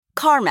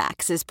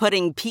CarMax is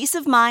putting peace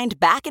of mind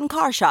back in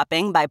car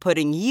shopping by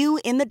putting you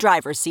in the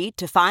driver's seat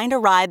to find a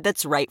ride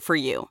that's right for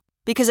you.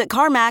 Because at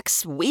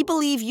CarMax, we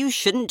believe you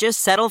shouldn't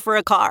just settle for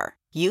a car.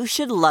 You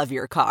should love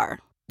your car.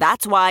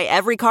 That's why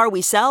every car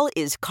we sell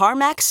is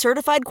CarMax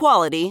certified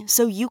quality,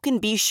 so you can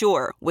be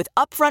sure with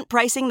upfront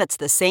pricing that's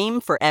the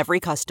same for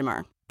every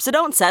customer. So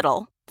don't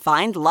settle.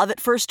 Find love at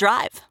first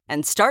drive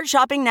and start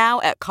shopping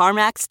now at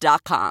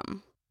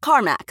CarMax.com.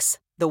 CarMax,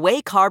 the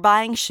way car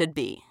buying should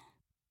be.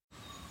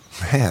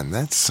 Man,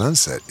 that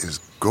sunset is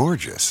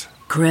gorgeous.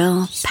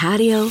 Grill,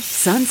 patio,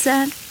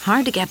 sunset.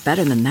 Hard to get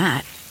better than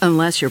that.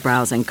 Unless you're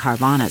browsing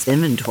Carvana's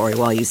inventory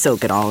while you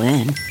soak it all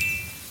in.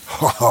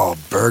 Oh,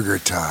 burger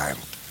time.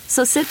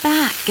 So sit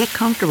back, get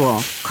comfortable.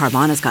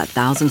 Carvana's got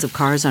thousands of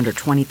cars under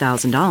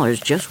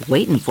 $20,000 just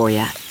waiting for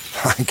you.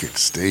 I could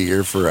stay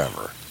here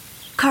forever.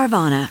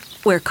 Carvana,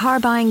 where car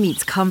buying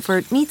meets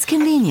comfort, meets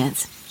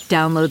convenience.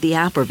 Download the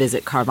app or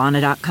visit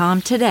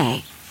Carvana.com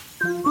today.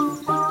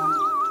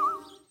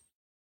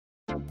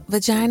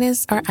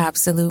 Vaginas are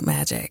absolute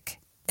magic,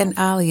 and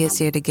Ollie is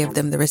here to give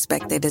them the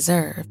respect they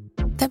deserve.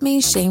 That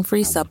means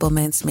shame-free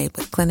supplements made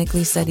with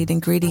clinically studied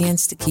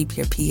ingredients to keep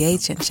your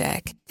pH in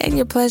check and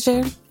your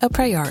pleasure a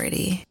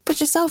priority. Put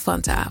yourself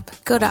on top.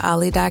 Go to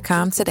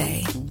Ollie.com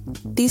today.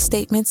 These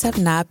statements have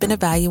not been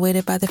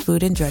evaluated by the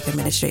Food and Drug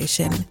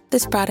Administration.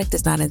 This product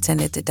is not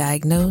intended to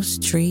diagnose,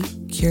 treat,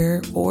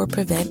 cure, or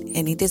prevent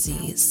any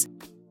disease.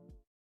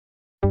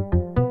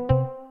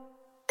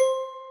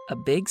 A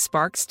Big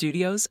Spark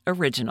Studios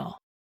original.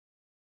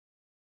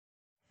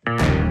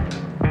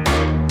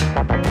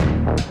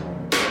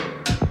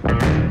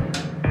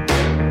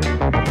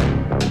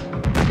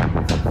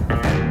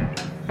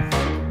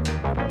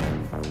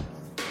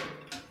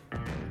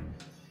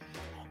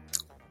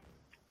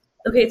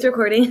 Okay, it's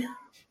recording.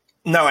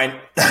 No,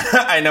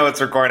 I know it's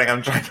recording.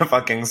 I'm trying to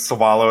fucking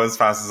swallow as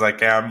fast as I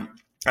can.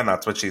 And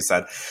that's what she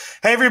said.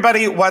 Hey,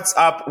 everybody. What's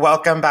up?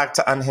 Welcome back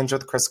to Unhinged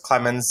with Chris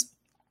Clemens.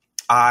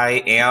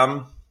 I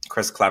am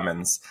Chris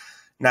Clemens.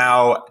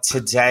 Now,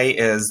 today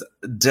is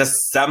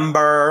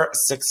December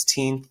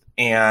 16th,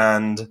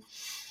 and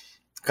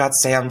got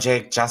Sam,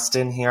 Jake,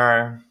 Justin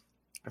here.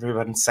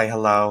 Everyone say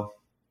hello.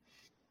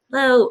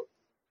 Hello.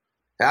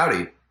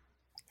 Howdy.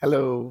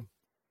 Hello.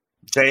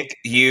 Jake,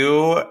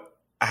 you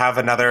have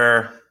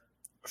another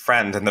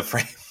friend in the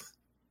frame.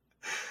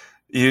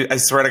 I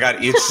swear to God,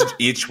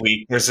 each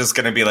week there's just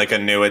going to be like a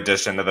new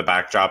addition to the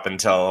backdrop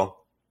until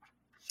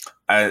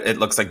it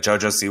looks like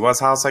Jojo Siwa's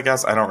house, I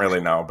guess. I don't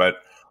really know, but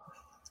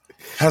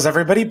how's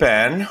everybody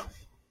been?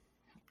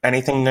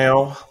 Anything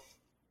new?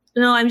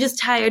 No, I'm just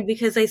tired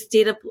because I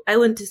stayed up. I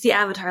went to see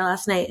Avatar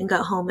last night and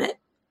got home at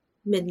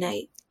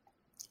midnight.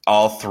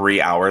 All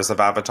 3 hours of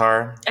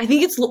Avatar? I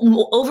think it's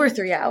over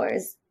 3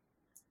 hours.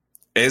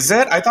 Is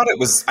it? I thought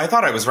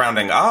I was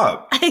rounding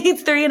up. I think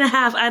it's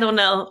 3.5. I don't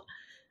know.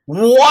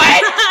 What?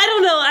 I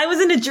don't know. I was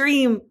in a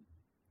dream.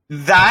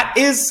 That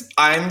is,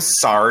 I'm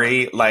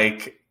sorry.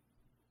 Like,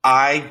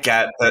 I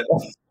get that.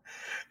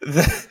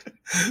 The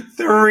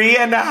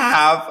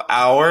 3.5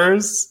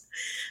 hours.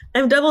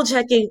 I'm double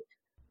checking.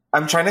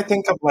 I'm trying to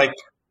think of like,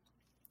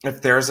 if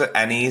there's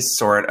any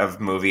sort of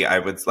movie I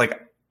was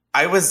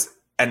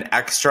an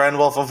extra in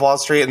Wolf of Wall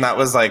Street, and that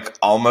was like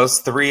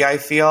almost 3, I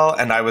feel.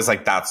 And I was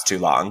like, that's too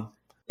long.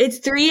 It's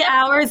 3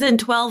 hours and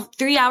 12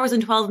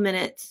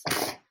 minutes.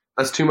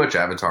 That's too much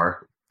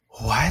Avatar.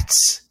 What?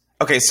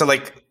 Okay, so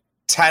like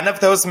 10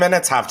 of those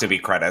minutes have to be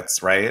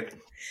credits, right?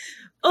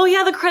 Oh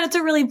yeah, the credits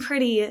are really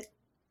pretty.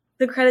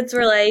 The credits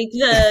were like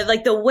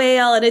the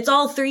whale, and it's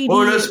all 3D.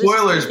 Oh, no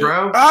spoilers,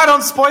 bro. Ah,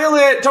 don't spoil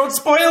it. Don't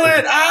spoil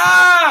it.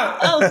 Ah!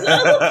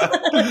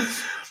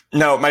 Oh.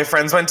 No, my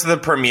friends went to the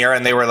premiere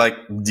and they were like,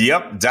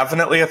 yep,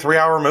 definitely a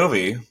 3-hour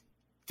movie.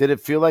 Did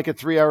it feel like a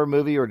 3-hour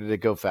movie or did it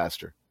go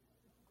faster?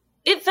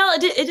 It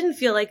didn't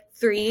feel like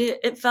 3.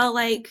 It felt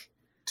like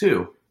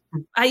 2.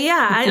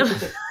 I don't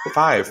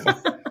 5.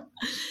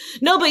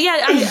 No, but yeah,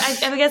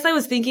 I guess I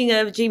was thinking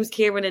of James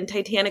Cameron, and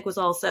Titanic was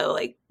also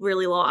like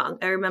really long.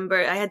 I remember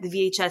I had the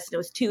VHS and it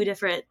was 2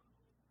 different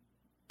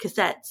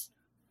cassettes.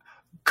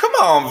 Come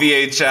on,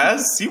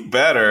 VHS, you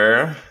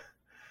better.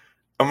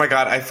 Oh my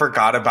God, I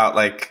forgot about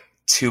like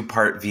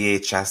 2-part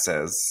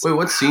VHSs. Wait,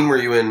 what scene were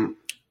you in?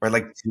 Or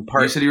like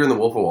 2-part. You said you were in the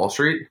Wolf of Wall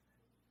Street?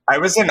 I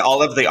was in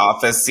all of the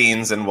Office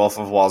scenes in Wolf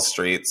of Wall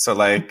Street. So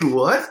like,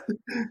 what?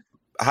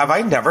 Have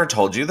I never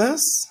told you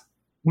this?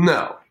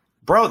 No.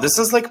 Bro, this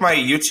is like my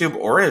YouTube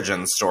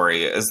origin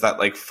story, is that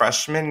like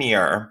freshman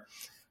year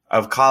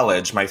of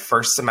college, my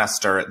first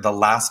semester, the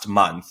last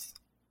month,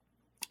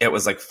 it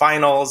was like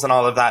finals and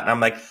all of that. And I'm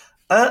like,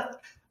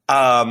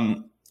 I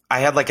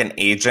had like an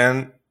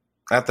agent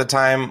at the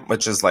time,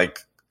 which is like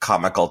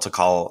comical to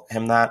call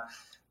him that.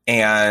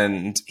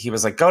 And he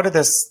was like, go to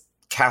this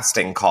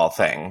casting call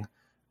thing.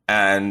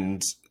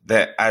 And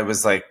that I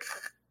was like,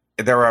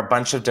 there were a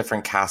bunch of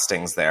different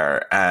castings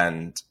there,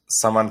 and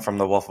someone from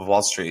The Wolf of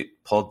Wall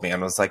Street pulled me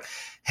and was like,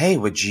 hey,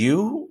 would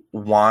you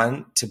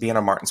want to be in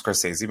a Martin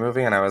Scorsese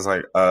movie? And I was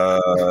like,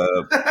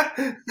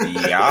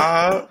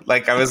 yeah.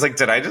 Like, I was like,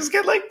 did I just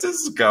get like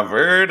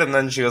discovered? And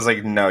then she was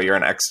like, no, you're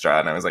an extra.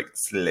 And I was like,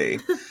 slay.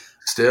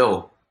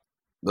 Still,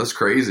 that's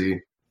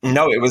crazy.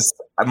 No, it was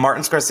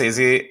Martin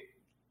Scorsese,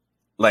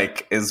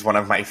 like, is one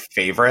of my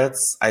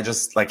favorites. I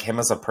just like him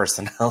as a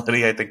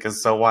personality, I think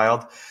is so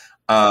wild.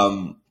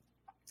 And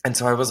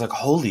so I was like,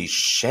 holy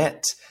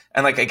shit.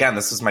 And like, again,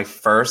 this was my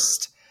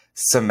first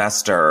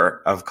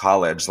semester of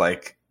college.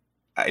 Like,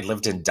 I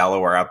lived in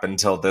Delaware up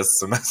until this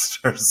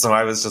semester. So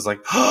I was just like,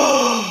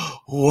 oh,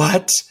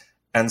 what?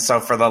 And so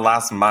for the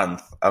last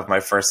month of my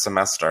first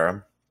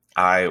semester,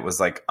 I was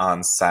like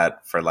on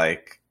set for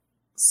like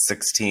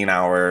 16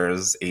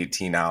 hours,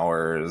 18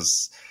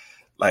 hours,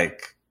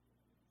 like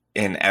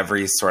in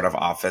every sort of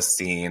office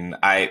scene.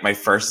 My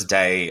first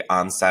day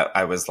on set,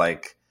 I was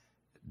like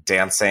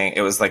dancing.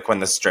 It was like when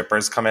the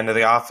strippers come into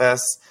the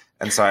office.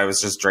 And so I was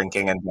just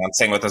drinking and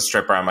dancing with a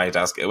stripper on my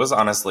desk. It was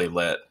honestly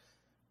lit.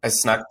 I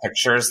snuck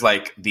pictures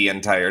like the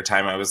entire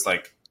time. I was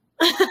like,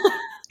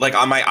 like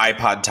on my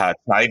iPod Touch,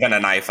 not even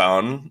an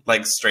iPhone,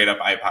 like straight up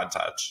iPod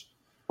Touch.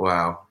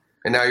 Wow.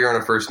 And now you're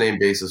on a first name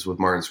basis with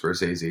Martin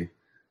Scorsese.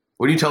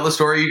 When you tell the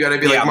story, you got to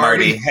be like,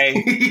 Marty.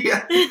 Hey.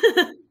 Yeah.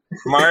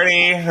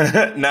 Marty.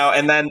 No.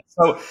 And then,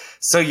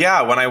 so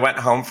yeah, when I went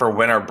home for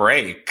winter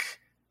break,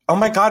 oh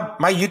my God,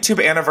 my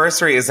YouTube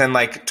anniversary is in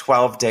like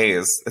 12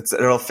 days.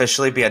 It'll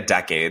officially be a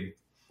decade.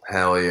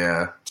 Hell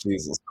yeah.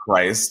 Jesus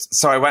Christ.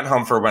 So I went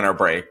home for winter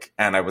break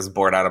and I was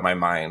bored out of my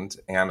mind.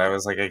 And I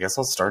was like, I guess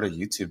I'll start a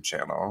YouTube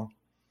channel.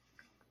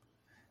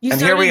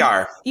 Here we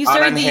are. You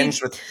started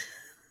Unhinged with...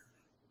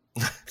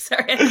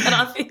 Sorry, I cut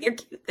off your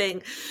cute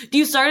thing.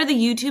 You started the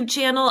YouTube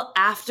channel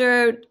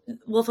after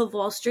Wolf of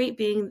Wall Street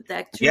being the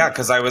extra? Yeah,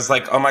 because I was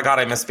like, oh my God,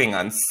 I miss being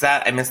on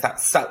set. I miss that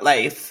set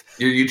life.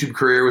 Your YouTube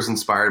career was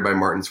inspired by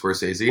Martin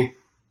Scorsese?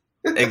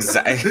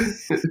 Exactly.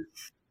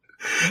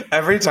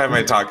 Every time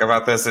I talk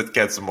about this, it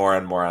gets more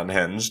and more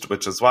unhinged,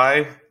 which is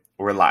why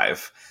we're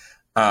live.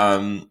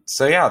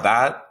 So yeah.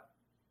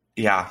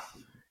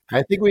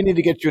 I think we need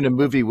to get you in a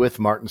movie with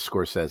Martin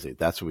Scorsese.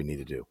 That's what we need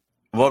to do.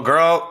 Well,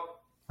 girl,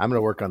 I'm going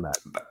to work on that.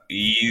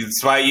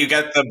 That's why you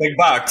get the big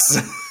bucks.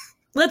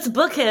 Let's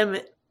book him.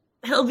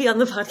 He'll be on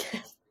the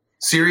podcast.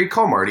 Siri,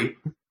 call Marty.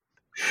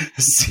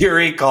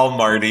 Siri, call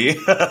Marty.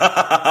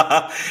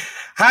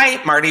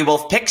 Hi, Marty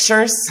Wolf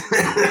Pictures.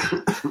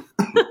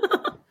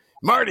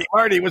 Marty,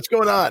 what's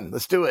going on?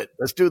 Let's do it.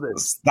 Let's do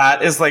this.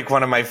 That is like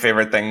one of my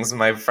favorite things.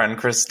 My friend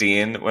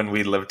Christine, when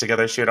we lived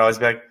together, she would always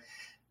be like,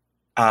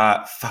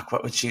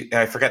 what would she,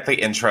 I forget the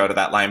intro to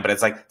that line, but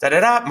it's like,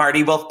 da-da-da,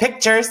 Marty Wolf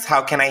Pictures.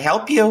 How can I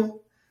help you?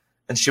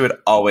 And she would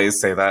always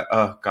say that.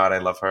 Oh God, I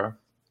love her.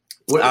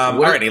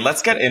 Alrighty,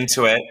 let's get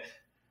into it.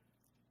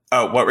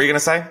 Oh, what were you going to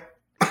say?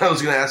 I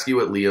was going to ask you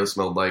what Leo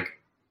smelled like.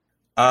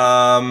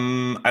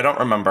 I don't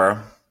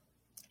remember.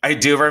 I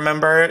do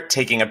remember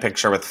taking a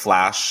picture with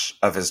Flash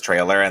of his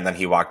trailer, and then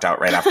he walked out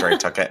right after I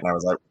took it, and I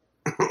was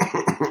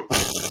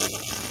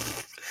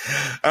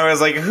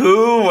like,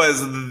 who was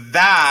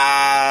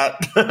that?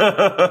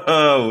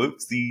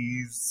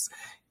 Whoopsies.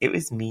 It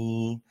was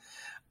me.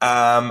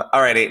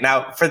 Alrighty.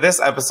 Now, for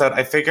this episode,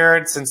 I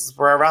figured since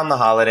we're around the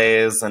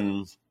holidays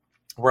and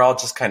we're all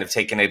just kind of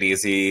taking it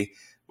easy,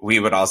 we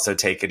would also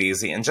take it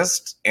easy and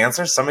just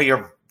answer some of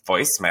your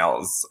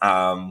voicemails.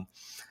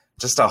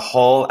 Just a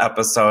whole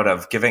episode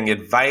of giving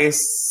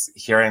advice,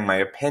 hearing my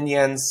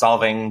opinions,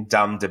 solving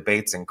dumb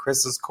debates in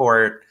Chris's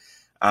court,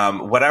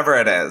 whatever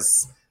it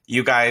is.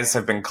 You guys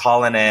have been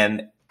calling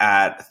in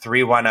at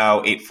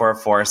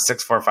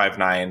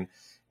 310-844-6459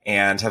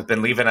 and have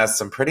been leaving us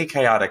some pretty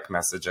chaotic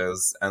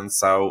messages. And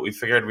so we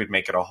figured we'd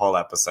make it a whole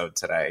episode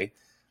today.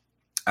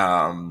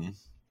 And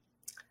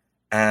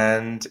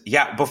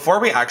yeah, before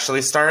we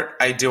actually start,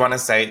 I do want to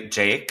say,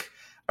 Jake,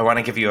 I want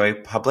to give you a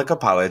public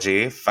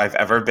apology if I've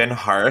ever been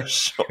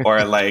harsh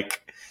or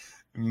like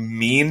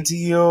mean to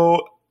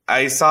you.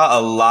 I saw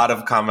a lot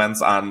of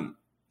comments on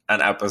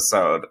an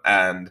episode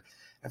and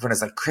everyone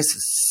is like, Chris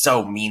is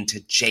so mean to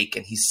Jake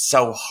and he's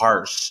so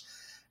harsh.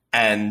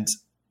 And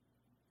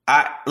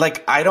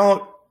I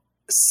don't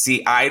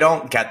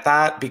get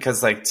that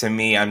because like, to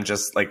me, I'm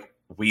just like,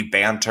 we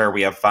banter,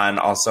 we have fun.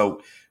 Also,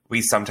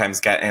 we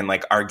sometimes get in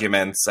like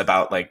arguments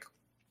about like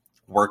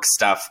work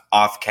stuff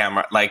off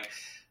camera. Like,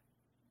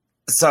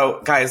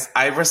 so guys,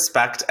 I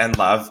respect and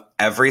love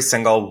every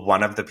single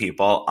one of the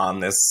people on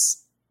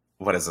this,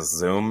 what is this,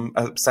 Zoom,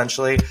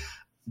 essentially.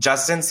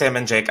 Justin, Sam,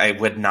 and Jake, I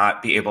would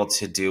not be able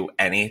to do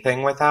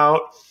anything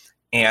without.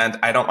 And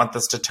I don't want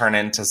this to turn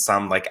into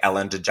some like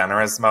Ellen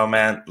DeGeneres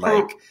moment.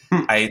 Like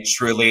I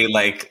truly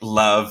like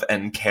love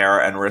and care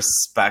and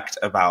respect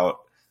the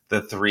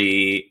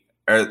three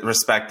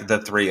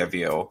of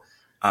you.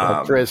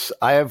 Well, Chris,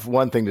 I have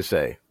one thing to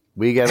say.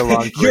 We get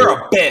along. You're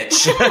a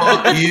bitch.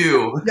 Fuck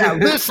you. Yeah,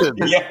 listen.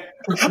 Yeah,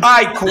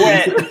 I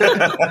quit.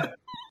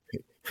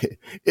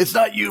 It's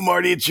not you,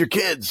 Marty. It's your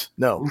kids.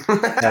 No.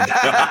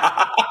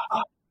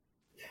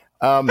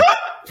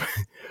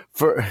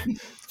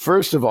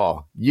 First of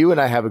all, you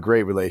and I have a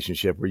great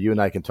relationship where you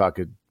and I can talk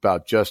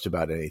about just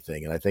about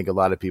anything. And I think a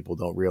lot of people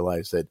don't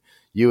realize that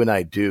you and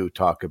I do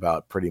talk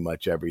about pretty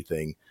much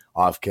everything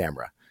off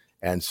camera.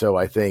 And so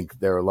I think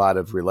there are a lot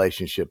of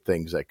relationship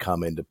things that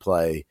come into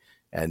play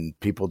and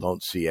people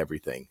don't see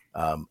everything.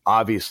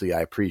 Obviously, I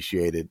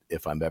appreciate it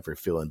if I'm ever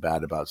feeling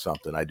bad about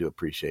something. I do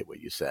appreciate what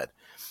you said.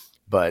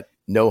 But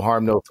no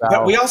harm, no foul.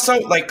 But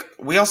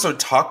we also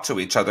talk to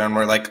each other and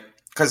we're like,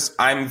 because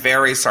I'm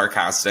very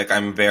sarcastic.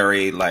 I'm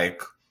very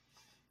like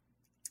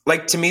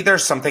to me,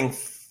 there's something,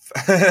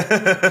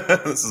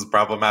 this is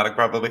problematic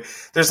probably.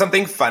 There's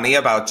something funny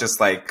about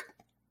just like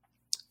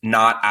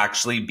not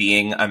actually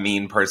being a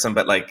mean person,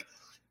 but like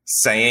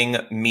saying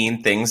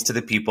mean things to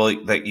the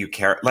people that you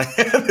care. Like,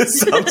 this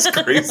sounds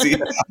crazy.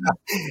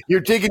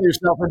 You're digging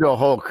yourself into a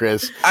hole,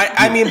 Chris.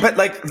 I mean, but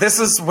like, this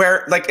is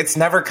where like, it's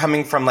never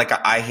coming from like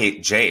I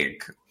hate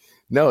Jake.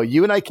 No,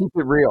 you and I keep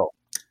it real.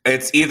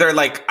 It's either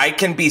like I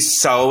can be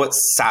so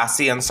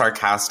sassy and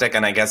sarcastic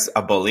and I guess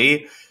a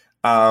bully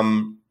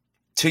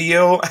to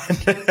you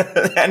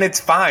and it's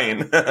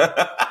fine.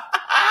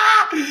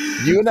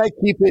 You and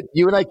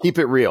I keep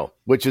it real,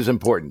 which is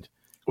important.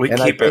 We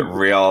keep it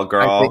real,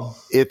 girl.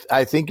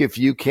 I think if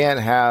you can't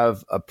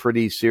have a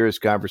pretty serious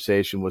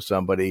conversation with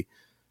somebody,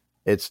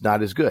 it's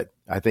not as good.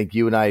 I think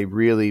you and I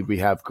we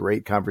have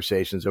great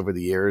conversations over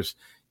the years.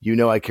 You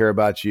know I care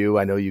about you.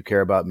 I know you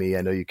care about me.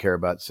 I know you care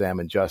about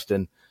Sam and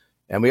Justin.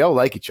 And we all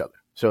like each other.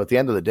 So at the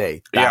end of the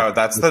day.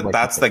 That's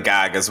the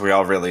gag is we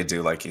all really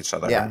do like each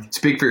other. Yeah.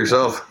 Speak for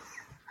yourself.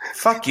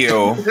 Fuck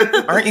you.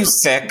 Aren't you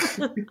sick?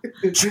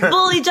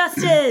 Bully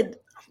Justin.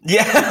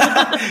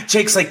 Yeah.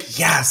 Jake's like,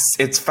 yes,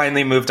 it's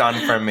finally moved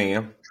on from me.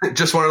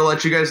 Just wanted to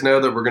let you guys know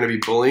that we're going to be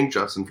bullying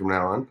Justin from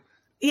now on.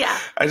 Yeah.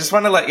 I just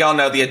want to let y'all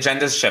know the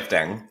agenda's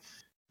shifting.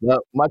 Well,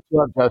 much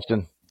love,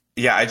 Justin.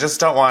 Yeah, I just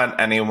don't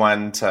want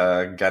anyone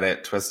to get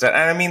it twisted. And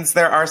I mean,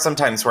 there are some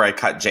times where I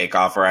cut Jake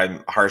off or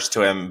I'm harsh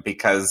to him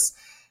because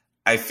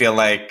I feel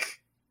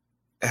like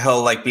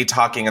he'll like be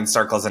talking in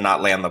circles and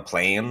not land the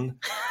plane.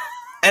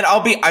 And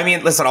I'll be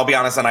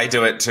honest, and I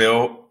do it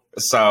too.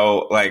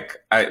 So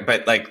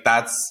but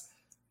that's,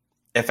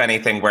 if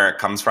anything, where it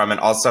comes from. And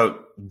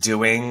also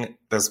doing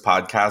this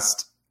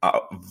podcast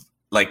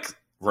like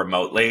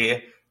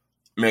remotely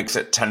makes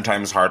it 10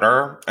 times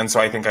harder. And so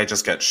I think I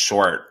just get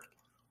short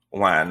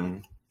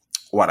when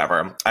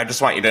whatever. I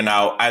just want you to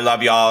know I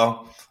love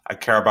y'all. I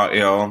care about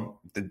you.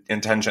 The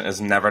intention is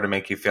never to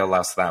make you feel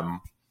less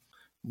than.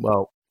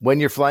 Well,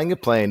 when you're flying a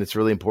plane, it's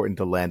really important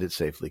to land it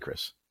safely,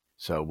 Chris.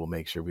 So we'll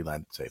make sure we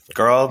land it safely.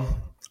 Girl,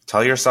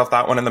 tell yourself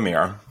that one in the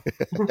mirror.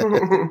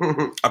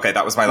 Okay,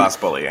 that was my last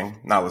bullying.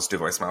 Now let's do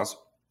voicemails.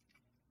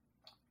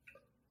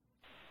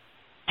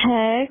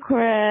 Hey,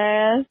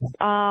 Chris.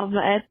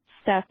 It's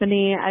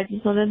Stephanie. I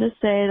just wanted to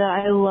say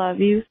that I love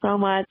you so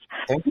much.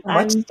 Thank you so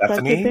much, I'm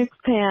Stephanie. such a big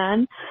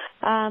fan.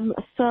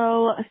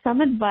 So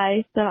some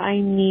advice that I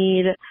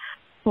need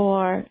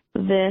for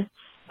this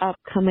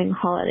upcoming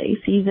holiday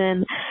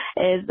season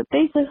is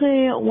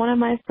basically one of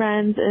my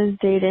friends is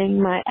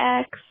dating my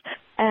ex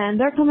and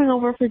they're coming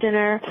over for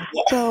dinner.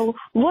 So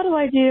what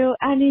do?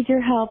 I need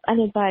your help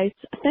and advice.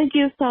 Thank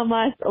you so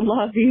much.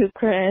 Love you,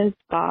 Chris.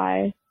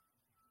 Bye.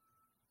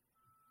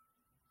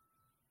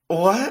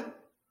 What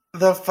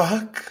the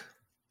fuck?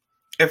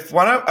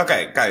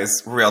 Okay,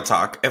 guys, real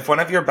talk. If one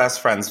of your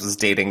best friends was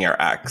dating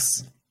your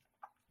ex,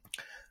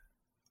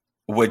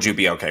 would you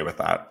be okay with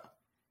that?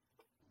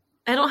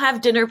 I don't have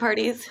dinner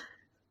parties.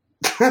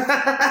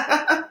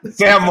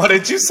 Sam, what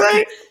did you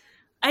say?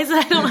 I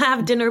said I don't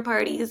have dinner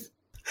parties.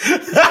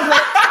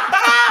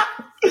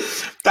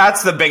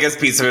 That's the biggest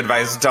piece of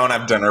advice. Don't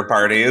have dinner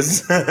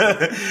parties.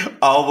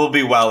 All will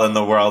be well in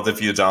the world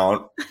if you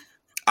don't.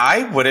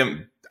 I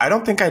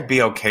don't think I'd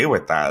be okay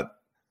with that.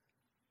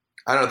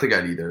 I don't think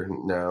I'd either.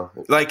 No.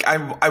 Like,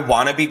 I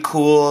want to be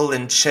cool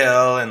and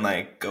chill and,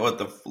 like, go with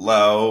the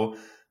flow.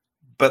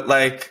 But,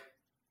 like,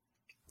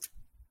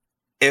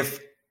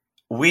 if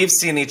we've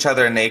seen each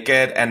other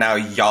naked and now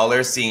y'all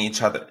are seeing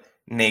each other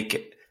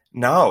naked,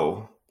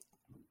 no.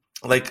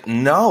 Like,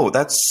 no,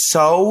 that's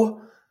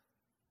so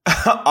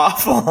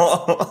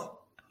awful.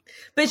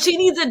 But she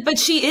needs it, but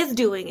she is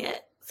doing it.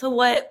 So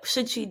what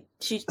should she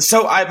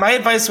So my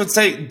advice would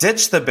say,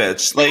 ditch the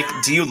bitch. Like,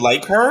 do you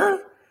like her?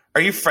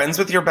 Are you friends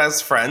with your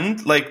best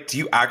friend? Like, do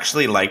you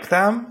actually like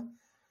them?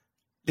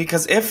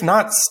 Because if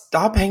not,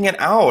 stop hanging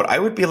out. I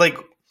would be like,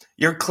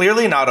 you're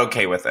clearly not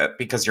okay with it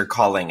because you're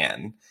calling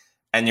in.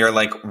 And you're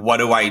like, what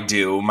do I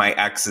do? My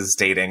ex is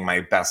dating my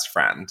best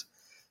friend.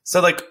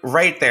 So, like,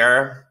 right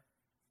there,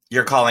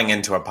 you're calling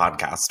into a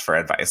podcast for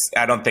advice.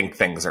 I don't think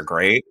things are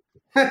great.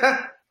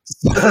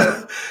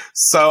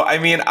 So, I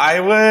mean, I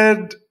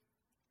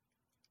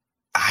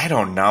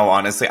don't know,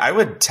 honestly. I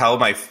would tell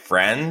my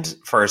friend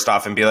first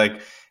off and be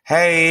like,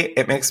 hey,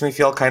 it makes me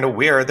feel kind of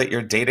weird that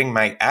you're dating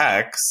my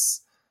ex.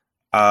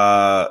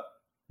 Do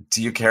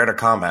you care to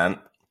comment?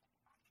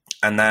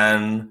 And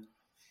then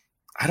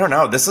I don't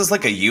know. This is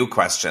like a you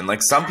question.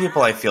 Like some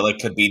people I feel like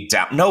could be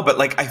down. No, but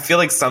like I feel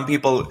like some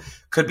people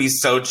could be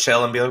so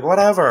chill and be like,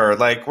 whatever,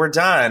 like we're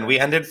done. We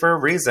ended for a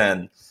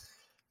reason.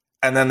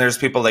 And then there's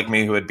people like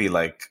me who would be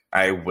like,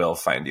 I will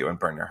find you and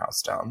burn your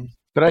house down.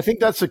 But I think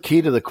that's the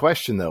key to the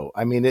question, though.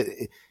 I mean,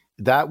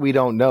 that we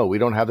don't know. We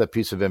don't have that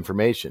piece of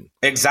information.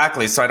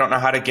 Exactly. So I don't know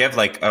how to give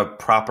like a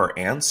proper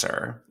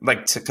answer.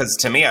 Like, because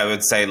to me, I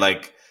would say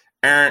like,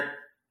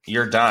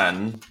 you're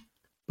done.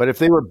 But if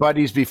they were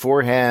buddies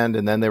beforehand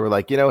and then they were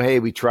like, hey,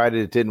 we tried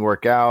it the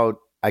work out.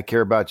 I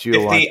care about you.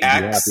 If the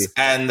ex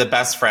and the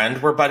best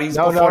friend were buddies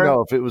before?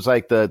 No. If it was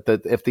like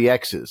if the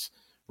exes,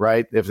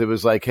 right? If it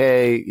was like,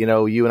 hey,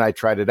 you and I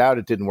tried it out.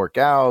 It didn't work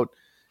out.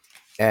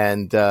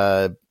 And,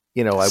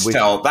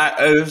 that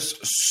is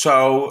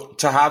so,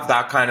 to have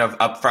that kind of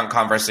upfront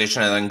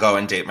conversation and then go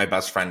and date my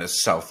best friend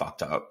is so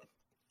fucked up.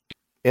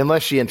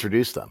 Unless she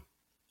introduced them.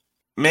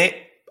 But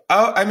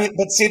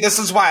see, this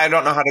is why I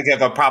don't know how to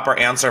give a proper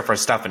answer for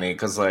Stephanie.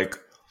 Cause like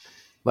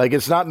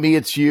it's not me,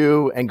 it's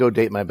you, and go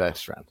date my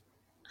best friend.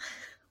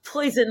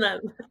 Poison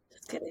them.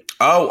 Just kidding.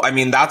 Oh, I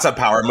mean, that's a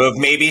power move.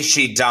 Maybe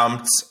she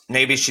dumped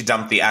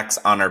the ex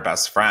on her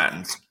best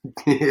friend.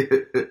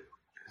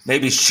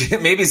 Maybe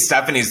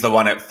Stephanie's the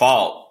one at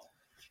fault.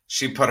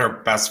 She put her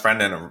best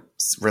friend in a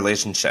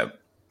relationship.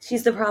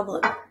 She's the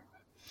problem.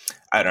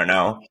 I don't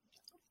know.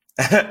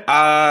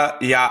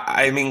 Yeah,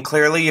 I mean,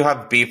 clearly you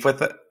have beef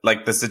with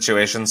like the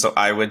situation, so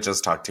I would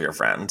just talk to your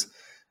friend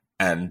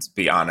and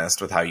be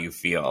honest with how you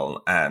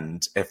feel.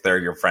 And if they're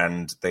your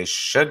friend, they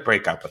should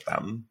break up with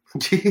them.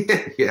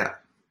 Yeah.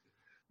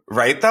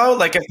 Right, though?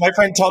 Like, if my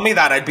friend told me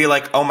that, I'd be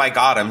like, oh my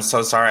God, I'm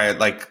so sorry.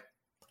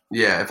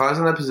 Yeah, if I was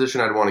in that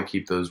position, I'd want to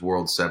keep those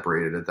worlds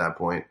separated at that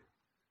point.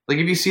 Like,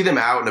 if you see them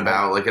out and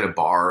about, like at a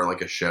bar or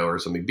like a show or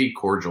something, be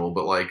cordial,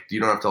 but like, you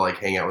don't have to like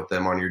hang out with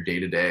them on your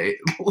day-to-day.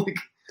 Like,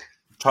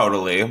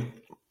 totally.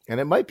 And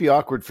it might be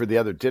awkward for the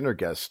other dinner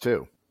guests,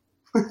 too.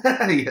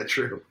 Yeah,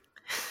 true.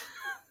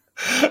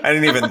 I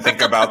didn't even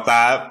think about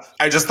that.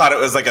 I just thought it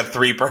was like a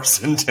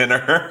 3-person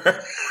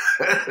dinner.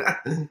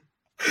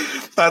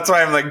 That's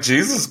why I'm like,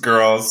 Jesus,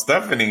 girl,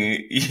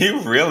 Stephanie,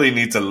 you really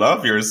need to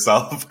love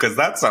yourself because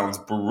that sounds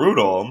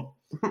brutal.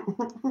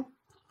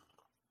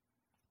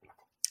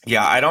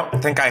 Yeah, I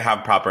don't think I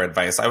have proper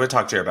advice. I would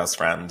talk to your best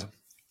friend,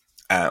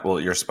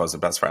 your supposed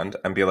best friend,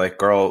 and be like,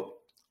 girl,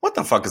 what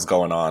the fuck is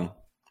going on?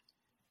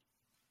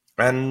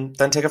 And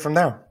then take it from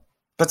there.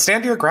 But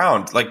stand your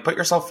ground. Like, put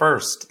yourself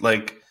first.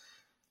 Like,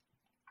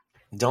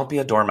 don't be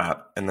a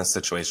doormat in this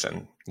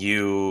situation.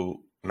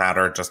 You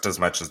matter just as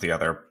much as the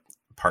other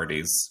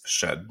parties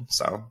should.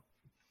 So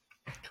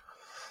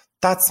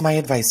that's my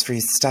advice for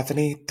you,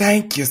 Stephanie.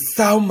 Thank you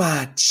so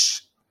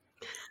much.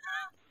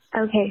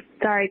 Okay.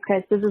 Sorry,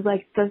 Chris. This is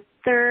like the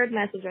third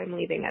message I'm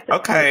leaving at this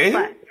point.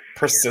 But,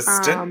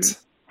 persistent.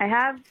 I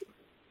have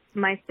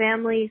my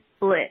family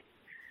split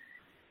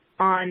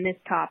on this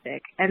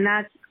topic, and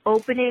that's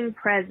opening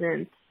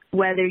presents,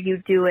 whether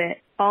you do it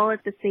all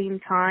at the same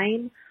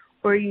time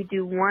or you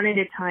do one at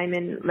a time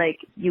and like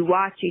you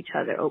watch each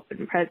other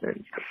open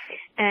presents.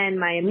 And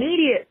my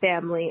immediate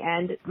family,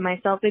 and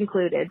myself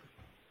included,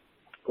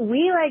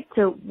 we like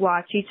to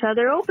watch each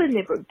other open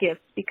the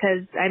gifts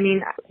because, I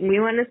mean, we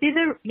want to see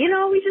we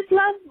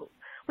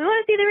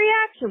want to see the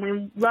reaction.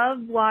 We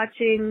love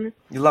watching.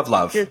 You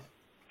love. Just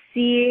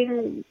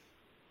seeing.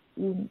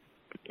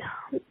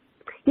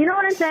 You know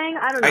what I'm saying?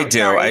 I don't know. I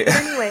do.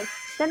 Anyway,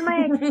 then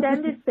my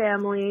extended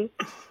family,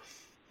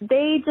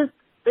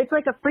 it's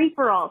like a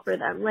free-for-all for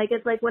them. Like,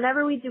 it's like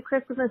whenever we do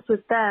Christmas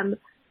with them,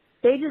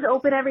 they just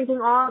open everything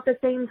all at the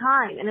same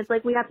time. And it's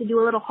like we have to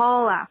do a little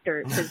haul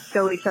after to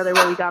show each other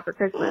what we got for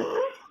Christmas.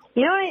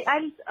 You know,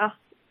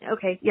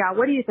 okay, yeah,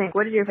 what do you think?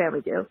 What did your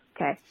family do?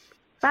 Okay,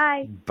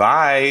 bye.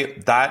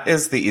 Bye. That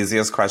is the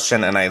easiest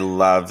question, and I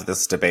love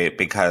this debate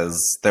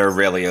because there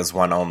really is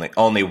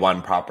only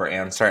one proper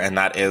answer, and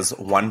that is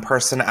one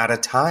person at a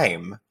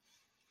time.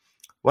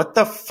 What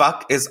the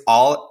fuck is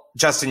all...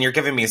 Justin, you're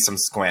giving me some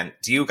squint.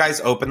 Do you guys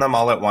open them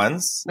all at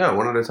once? No,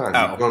 one at a time.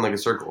 Oh. Going like a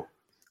circle.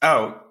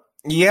 Oh,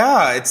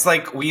 yeah. It's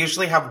like we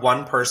usually have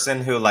one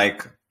person who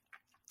like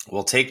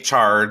will take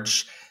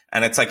charge,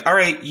 and it's like, all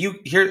right, you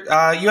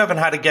haven't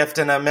had a gift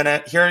in a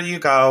minute. Here you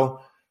go.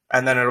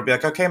 And then it'll be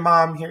like, okay,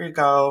 Mom, here you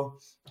go.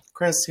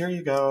 Chris, here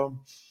you go.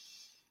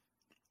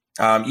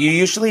 You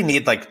usually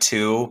need like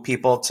 2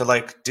 people to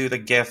like do the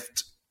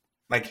gift,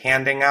 like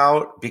handing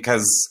out,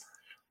 because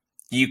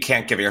you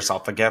can't give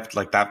yourself a gift.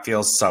 Like that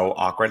feels so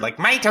awkward. Like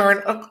my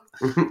turn.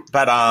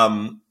 But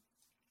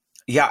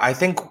yeah, I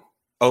think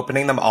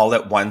opening them all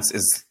at once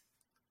is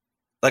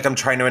like, I'm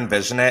trying to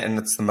envision it, and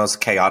it's the most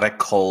chaotic,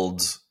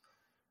 cold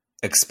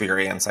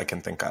experience I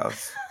can think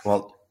of.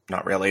 Well,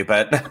 not really,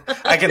 but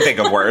I can think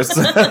of worse.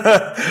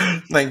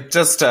 Like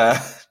just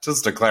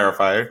to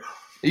clarify.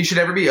 You should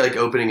ever be like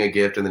opening a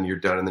gift and then you're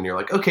done and then you're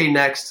like, okay,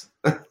 next.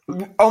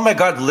 Oh my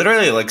God,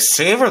 literally like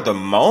savor the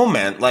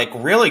moment, like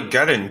really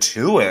get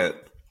into it.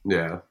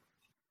 Yeah.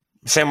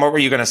 Sam, what were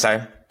you going to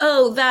say?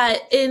 Oh, that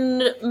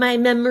in my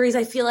memories,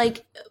 I feel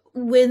like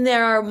when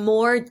there are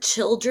more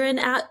children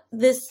at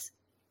this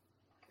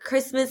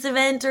Christmas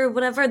event or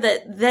whatever,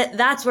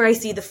 that's where I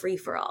see the free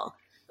for all,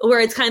 where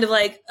it's kind of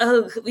like,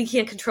 oh, we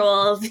can't control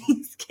all of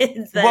these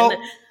kids. Then,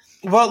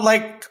 well,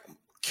 like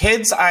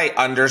kids, I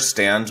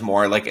understand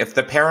more. Like if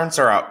the parents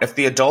are out, if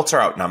the adults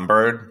are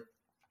outnumbered,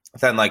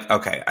 then like,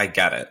 okay, I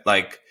get it.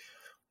 Like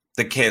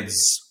the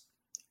kids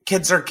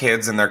are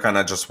kids and they're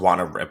gonna just want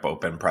to rip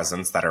open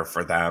presents that are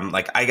for them.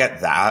 Like I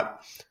get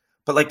that,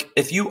 but like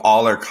if you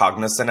all are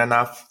cognizant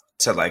enough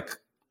to like,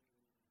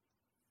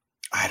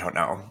 I don't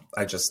know,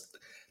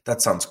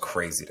 that sounds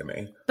crazy to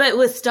me. But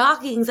with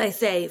stockings, I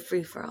say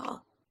free for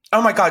all.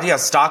 Oh my God, yeah,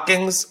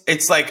 stockings.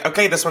 It's like,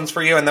 okay, this one's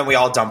for you, and then we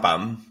all dump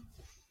them.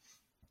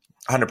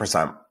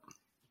 100%.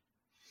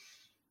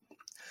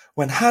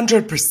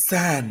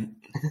 100%.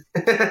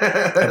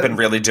 I've been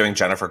really doing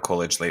Jennifer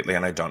Coolidge lately,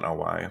 and I don't know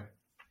why.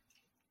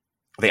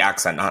 The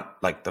accent, not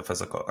like the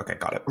physical. Okay,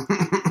 got it.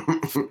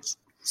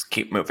 Let's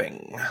keep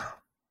moving.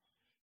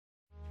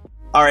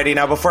 Alrighty,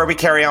 now before we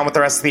carry on with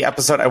the rest of the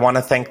episode, I want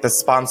to thank the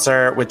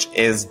sponsor, which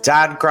is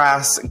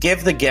Dadgrass.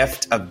 Give the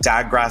gift of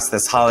Dadgrass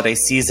this holiday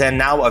season,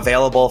 now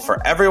available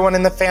for everyone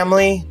in the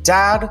family.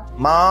 Dad,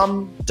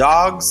 mom,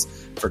 dogs,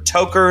 for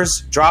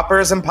tokers,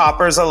 droppers, and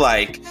poppers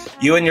alike.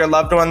 You and your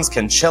loved ones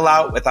can chill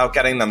out without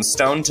getting them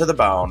stoned to the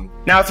bone.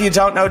 Now, if you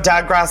don't know,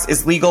 Dadgrass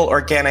is legal,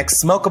 organic,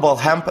 smokable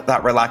hemp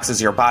that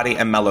relaxes your body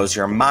and mellows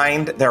your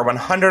mind. Their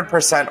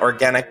 100%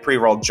 organic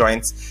pre-rolled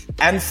joints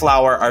and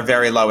flower are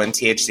very low in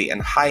THC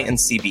and high in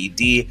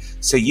CBD,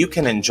 so you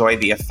can enjoy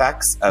the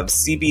effects of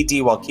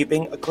CBD while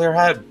keeping a clear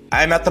head.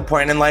 I'm at the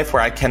point in life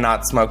where I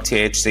cannot smoke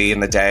THC in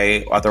the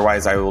day,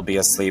 otherwise I will be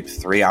asleep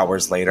 3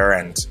 hours later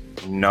and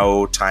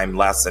no time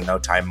less and no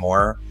time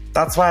more.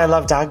 That's why I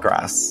love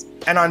Dadgrass.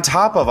 And on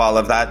top of all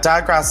of that,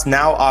 Dadgrass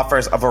now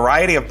offers a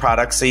variety of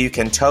products so you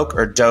can toke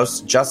or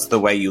dose just the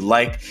way you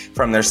like,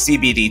 from their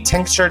CBD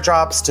tincture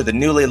drops to the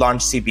newly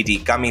launched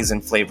CBD gummies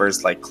in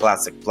flavors like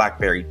classic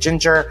blackberry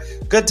ginger,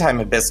 good time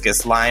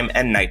hibiscus lime,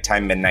 and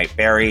nighttime midnight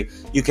berry.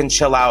 You can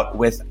chill out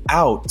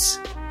without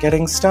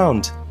getting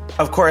stoned.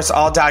 Of course,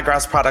 all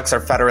Dadgrass products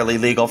are federally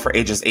legal for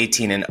ages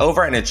 18 and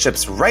over, and it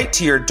ships right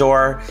to your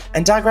door.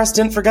 And Dadgrass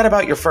didn't forget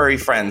about your furry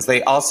friends.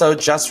 They also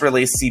just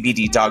released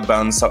CBD dog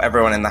bones, so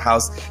everyone in the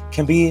house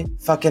can be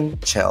fucking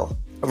chill.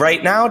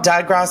 Right now,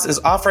 Dadgrass is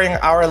offering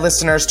our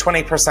listeners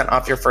 20%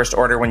 off your first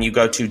order when you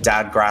go to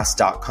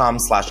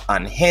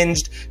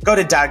dadgrass.com/unhinged. Go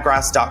to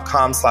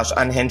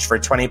dadgrass.com/unhinged for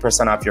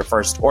 20% off your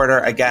first order.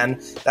 Again,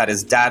 that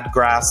is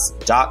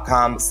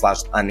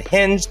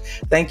dadgrass.com/unhinged.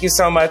 Thank you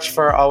so much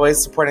for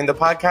always supporting the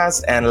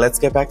podcast, and let's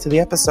get back to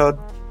the episode.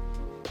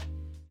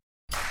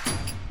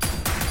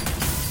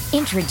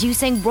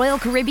 Introducing Royal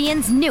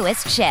Caribbean's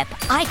newest ship,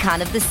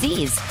 Icon of the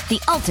Seas,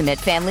 the ultimate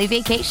family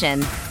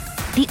vacation.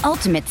 The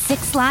ultimate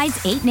 6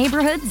 slides, 8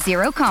 neighborhoods,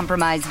 0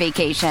 compromise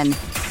vacation.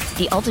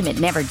 The ultimate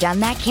never done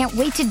that, can't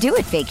wait to do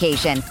it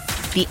vacation.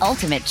 The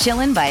ultimate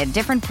chillin' by a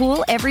different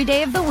pool every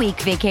day of the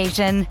week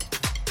vacation.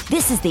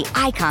 This is the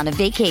Icon of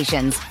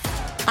Vacations.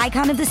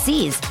 Icon of the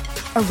Seas.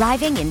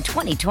 Arriving in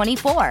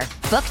 2024.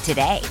 Book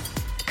today.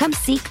 Come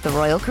seek the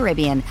Royal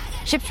Caribbean.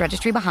 Ships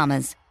Registry,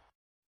 Bahamas.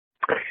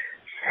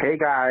 Hey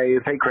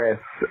guys. Hey Chris.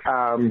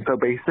 So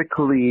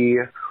basically,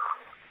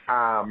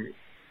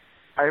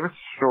 I have a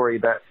story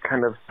that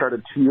kind of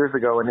started 2 years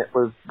ago, and it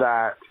was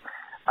that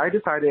I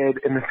decided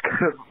in this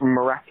kind of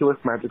miraculous,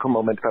 magical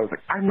moment, I was like,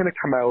 I'm going to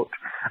come out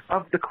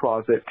of the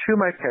closet to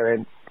my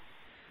parents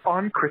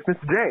on Christmas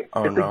Day.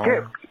 Oh, it's no. a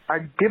gift.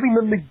 I'm giving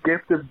them the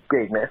gift of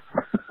gayness.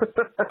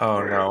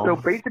 Oh, no. So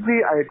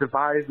basically, I had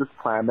devised this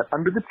plan that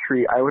under the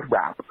tree, I would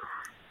wrap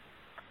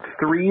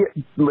 3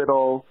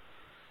 little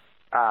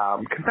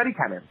confetti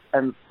cannons.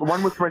 And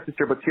one was for my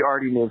sister, but she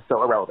already knew,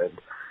 so irrelevant.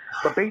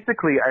 But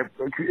basically, I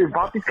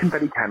bought these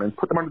confetti cannons,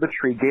 put them under the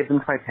tree, gave them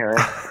to my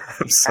parents.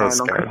 I'm so and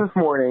scared. on Christmas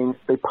morning,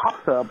 they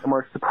popped up and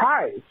were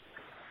surprised.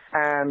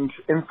 And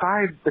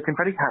inside the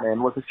confetti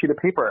cannon was a sheet of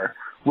paper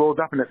rolled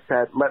up, and it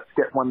said, "Let's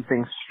get one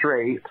thing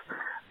straight.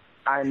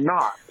 I'm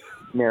not.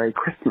 Merry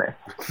Christmas.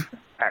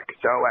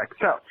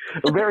 XOXO."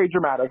 Very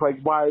dramatic. Like,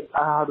 why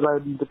did I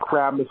need to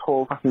cram this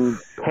whole fucking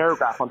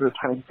paragraph onto this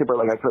tiny paper?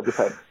 Like, I could have just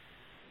said,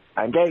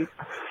 "I'm gay."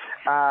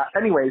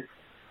 Anyways.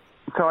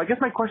 So I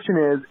guess my question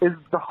is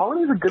the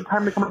holidays a good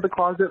time to come out of the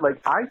closet? Like,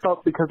 I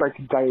felt because I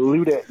could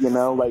dilute it,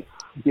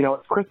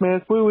 it's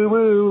Christmas, woo, woo,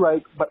 woo,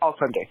 like, but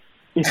also I'm gay.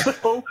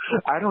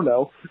 I don't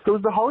know. So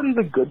is the holidays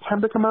a good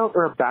time to come out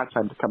or a bad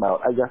time to come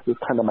out? I guess is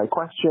kind of my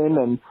question.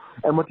 And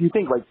what do you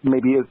think? Like,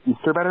 maybe is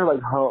Easter better?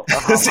 Like, happy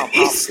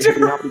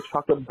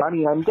chocolate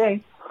bunny, I'm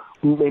gay.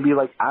 Maybe,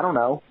 like, I don't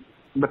know,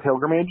 the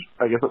pilgrimage.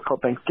 I guess it's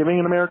called Thanksgiving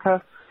in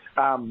America.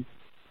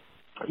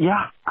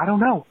 Yeah, I don't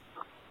know.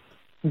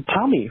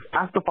 Tell me.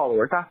 Ask the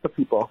followers. Ask the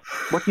people.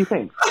 What do you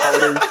think?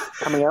 Holidays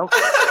coming out?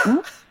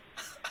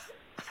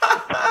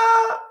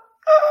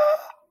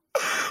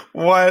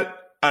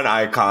 What an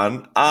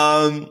icon.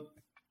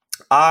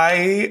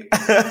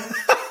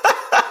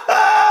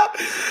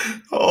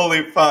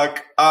 Holy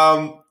fuck.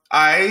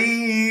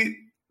 I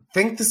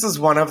think this is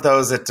one of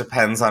those it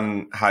depends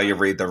on how you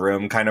read the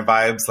room kind of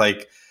vibes.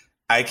 Like,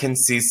 I can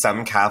see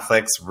some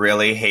Catholics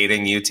really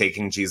hating you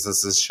taking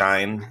Jesus's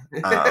shine,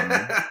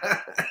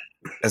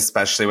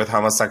 especially with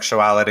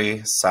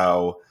homosexuality.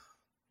 So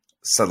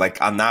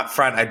like on that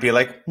front, I'd be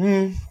like,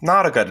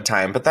 not a good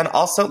time. But then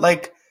also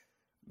like,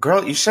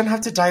 girl, you shouldn't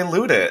have to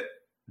dilute it.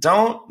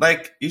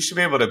 You should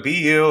be able to be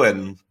you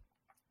and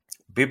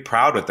be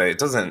proud with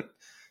it.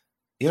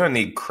 You don't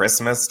need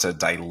Christmas to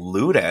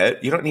dilute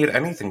it. You don't need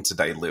anything to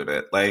dilute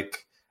it.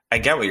 Like, I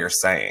get what you're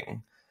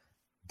saying,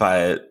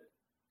 but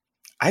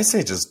I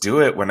say just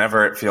do it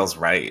whenever it feels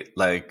right.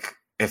 Like,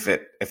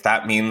 if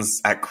that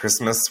means at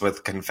Christmas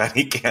with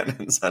confetti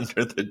cannons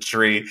under the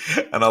tree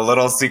and a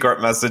little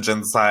secret message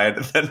inside,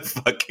 then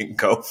fucking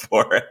go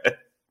for it.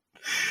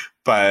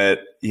 But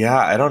yeah,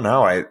 I don't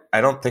know.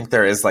 I don't think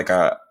there is like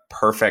a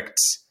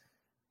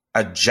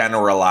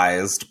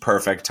generalized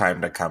perfect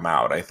time to come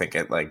out. I think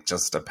it like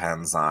just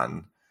depends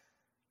on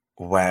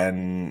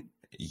when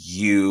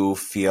you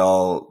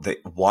feel that,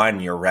 one,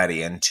 you're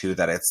ready, and two,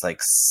 that it's like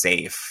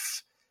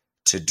safe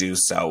to do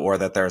so, or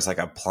that there's like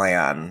a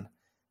plan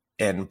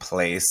in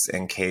place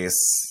in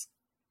case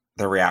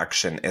the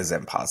reaction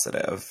isn't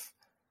positive.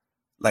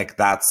 Like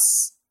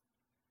that's,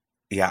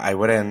 yeah, I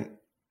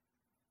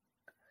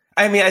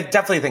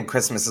definitely think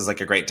Christmas is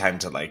like a great time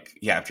to like,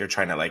 yeah, if you're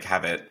trying to like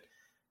have it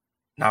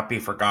not be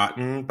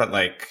forgotten, but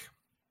like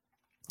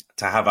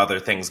to have other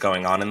things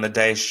going on in the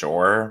day,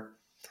 sure.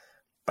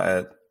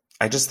 But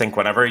I just think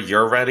whenever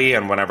you're ready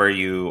and whenever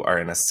you are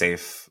in a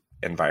safe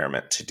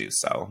environment to do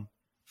so.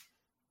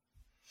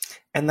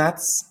 And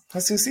that's who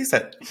sees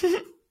it.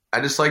 I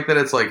just like that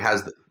it's like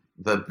has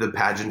the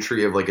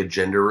pageantry of like a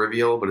gender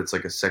reveal, but it's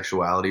like a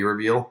sexuality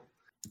reveal.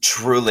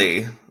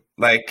 Truly.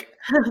 Like,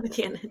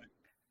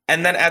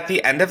 and then at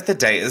the end of the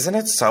day, isn't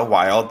it so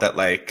wild that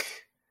like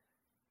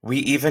we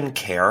even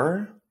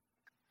care?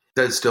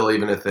 That's still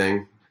even a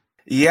thing.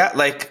 Yeah,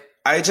 like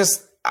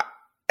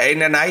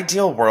in an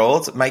ideal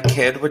world, my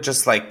kid would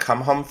just like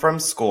come home from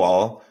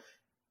school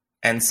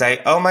and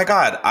say, oh my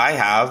God, I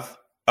have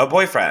a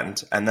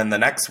boyfriend. And then the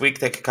next week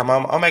they could come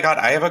home, oh my God,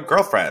 I have a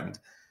girlfriend.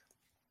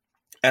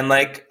 And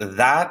like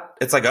that,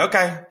 it's like,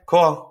 okay,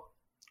 cool.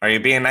 Are you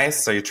being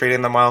nice? Are you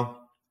treating them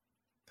well?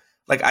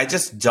 Like, I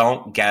just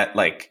don't get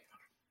like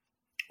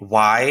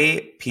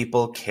why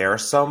people care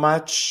so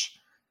much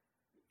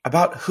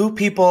about who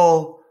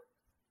people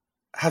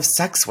have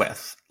sex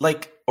with,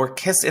 like, or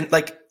kiss in.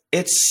 Like,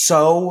 it's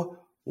so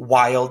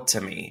wild to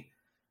me.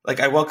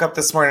 Like, I woke up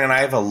this morning and I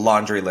have a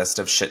laundry list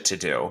of shit to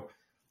do.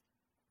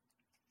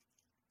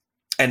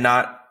 And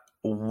not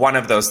one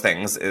of those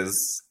things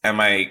is,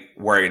 am I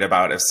worried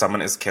about if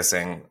someone is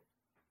kissing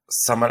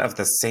someone of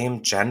the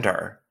same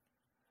gender?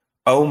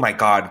 Oh my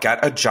God,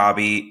 get a job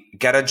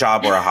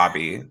or a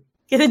hobby.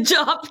 Get a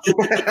job.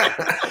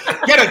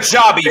 Get a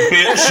jobby,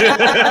 bitch.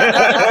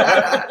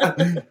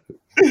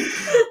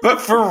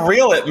 But for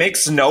real, it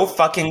makes no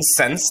fucking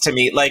sense to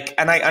me. Like,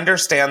 and I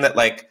understand that,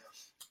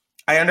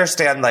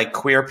 like,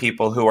 queer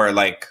people who are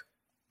like,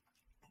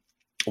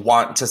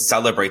 want to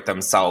celebrate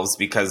themselves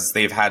because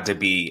they've had to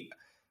be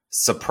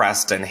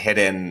suppressed and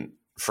hidden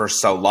for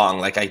so long.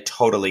 Like, I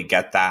totally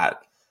get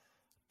that.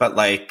 But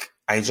like,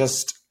 I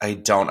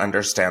don't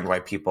understand why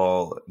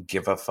people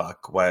give a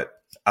fuck what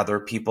other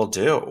people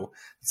do.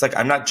 It's like,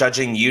 I'm not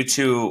judging you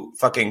two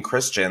fucking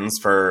Christians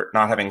for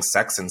not having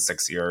sex in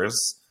 6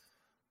 years.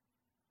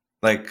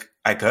 Like,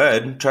 I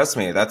could, trust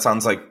me, that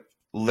sounds like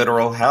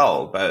literal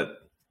hell, but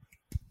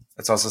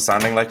it's also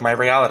sounding like my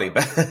reality,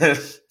 but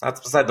that's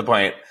beside the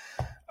point.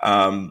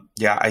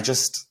 Yeah, I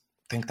just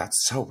think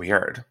that's so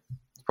weird.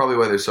 It's probably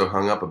why they're so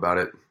hung up about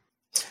it.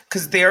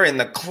 Because they're in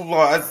the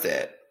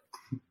closet.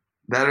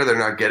 That or they're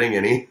not getting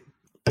any.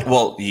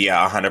 Well,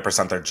 yeah,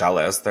 100% they're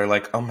jealous. They're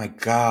like, oh my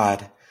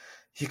God,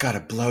 you got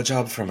a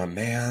blowjob from a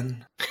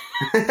man?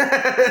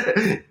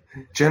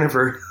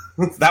 Jennifer.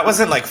 That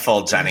wasn't like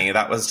full Jenny.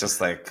 That was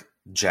just like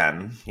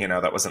Jen. You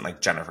know, that wasn't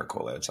like Jennifer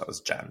Coolidge. That was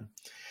Jen.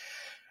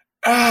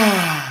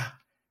 I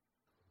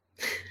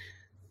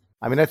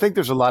mean, I think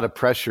there's a lot of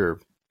pressure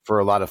for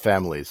a lot of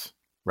families,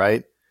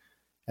 right?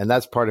 And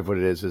that's part of what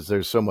it is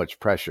there's so much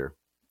pressure,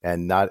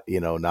 and not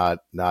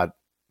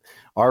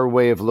our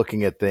way of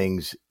looking at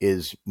things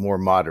is more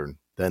modern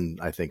than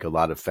I think a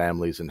lot of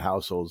families and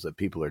households that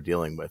people are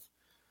dealing with.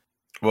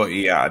 Well,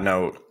 yeah,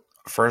 no,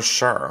 for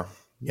sure.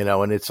 You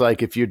know, and it's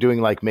like, if you're doing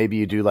like, maybe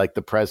you do like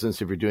the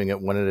presents, if you're doing it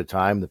one at a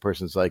time, the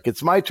person's like,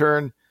 it's my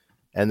turn.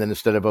 And then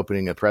instead of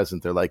opening a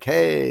present, they're like,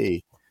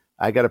 hey,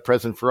 I got a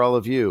present for all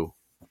of you.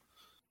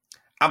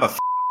 I'm a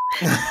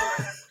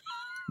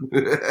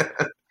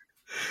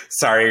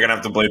Sorry, you're going to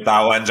have to bleep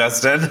that one,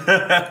 Justin.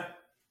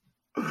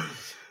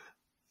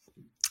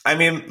 I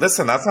mean,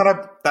 listen, that's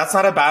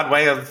not a bad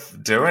way of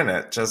doing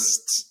it.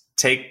 Just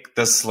take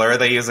the slur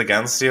they use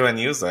against you and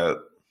use it.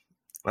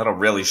 That'll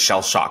really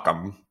shell shock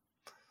them.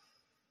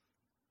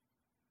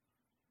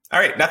 All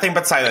right, nothing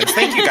but silence.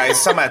 Thank you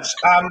guys so much.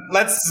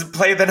 Let's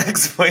play the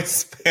next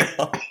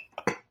voicemail.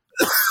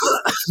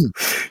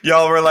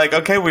 Y'all were like,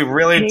 okay, we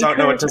really don't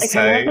know what to say.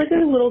 I have like a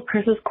little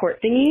Christmas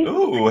court thingy.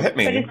 Ooh, hit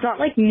me. But it's not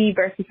like me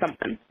versus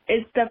something.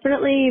 It's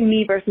definitely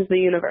me versus the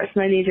universe,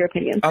 and I need your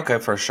opinion. Okay,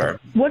 for sure.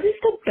 What is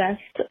the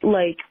best,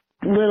 like,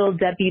 Little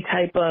Debbie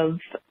type of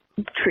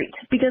treat?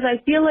 Because I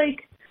feel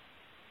like,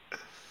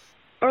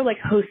 or like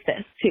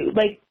Hostess too,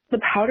 like the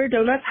powdered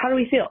donuts, how do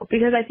we feel?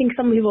 Because I think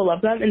some people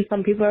love them and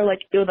some people are like,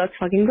 ew, that's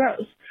fucking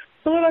gross.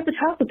 So what about the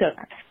chocolate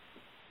donuts?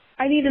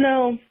 I need to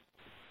know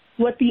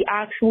what the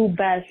actual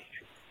best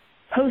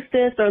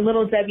Hostess or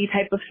Little Debbie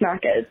type of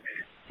snack is.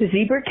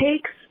 Zebra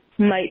cakes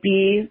might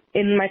be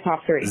in my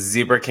top 3.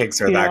 Zebra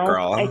cakes are that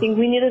girl. I think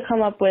we need to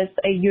come up with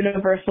a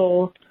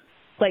universal,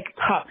 like,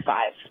 top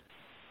 5.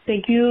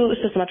 Thank you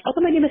so much. Also,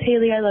 my name is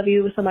Haley. I love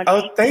you so much.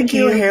 Oh, thank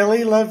you,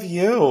 Haley. Love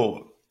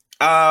you.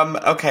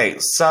 Okay,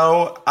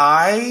 so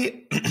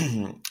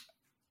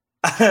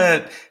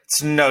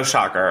it's no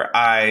shocker.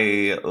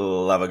 I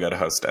love a good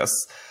Hostess.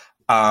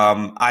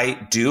 I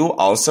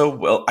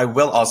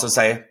will also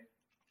say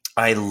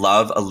I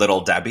love a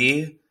Little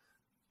Debbie.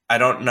 I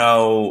don't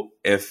know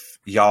if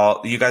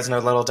you guys know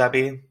Little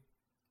Debbie?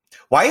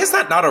 Why is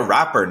that not a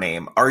rapper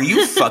name? Are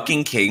you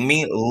fucking kidding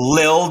me?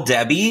 Lil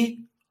Debbie?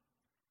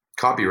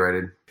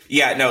 Copyrighted.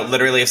 Yeah, no,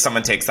 literally if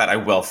someone takes that, I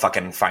will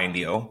fucking find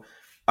you.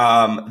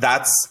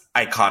 That's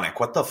iconic.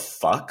 What the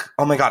fuck?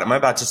 Oh my God, I'm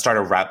about to start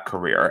a rap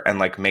career and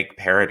like make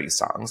parody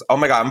songs. Oh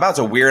my God, I'm about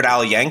to Weird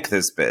Al yank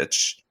this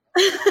bitch.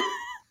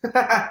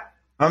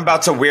 I'm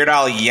about to Weird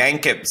Al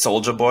yank it,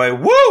 Soulja Boy.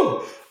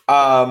 Woo!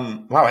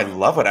 Wow, I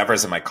love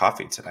whatever's in my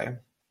coffee today.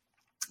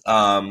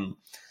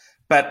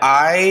 But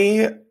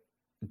I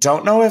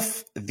don't know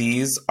if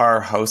these are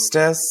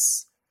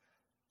Hostess,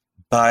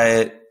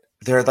 but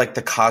they're like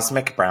the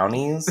cosmic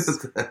brownies.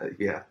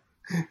 Yeah.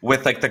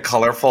 With like the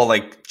colorful,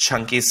 like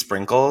chunky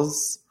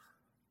sprinkles.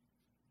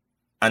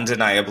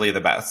 Undeniably the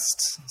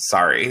best.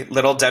 Sorry.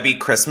 Little Debbie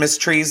Christmas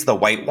trees, the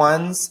white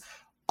ones,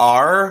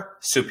 are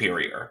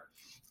superior.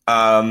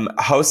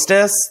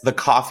 Hostess, the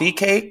coffee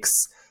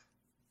cakes,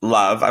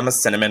 love. I'm a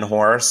cinnamon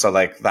whore, so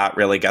like that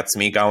really gets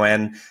me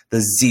going.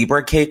 The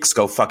zebra cakes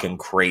go fucking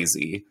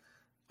crazy.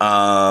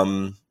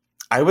 I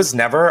was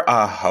never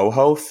a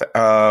ho-ho,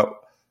 a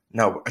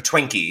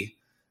Twinkie.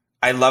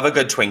 I love a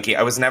good Twinkie.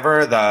 I was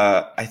never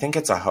I think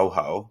it's a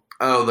ho-ho.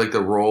 Oh, like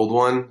the rolled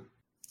one?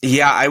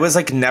 Yeah, I was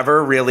like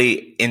never really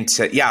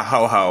into,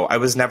 ho-ho. I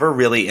was never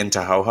really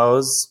into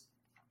ho-hos.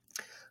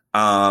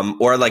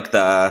 Or like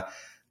the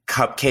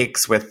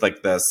cupcakes with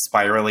like the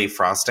spirally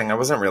frosting. I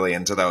wasn't really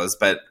into those,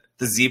 but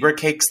the zebra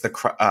cakes,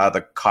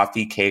 the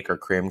coffee cake or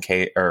cream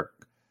cake or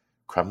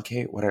crumb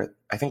cake,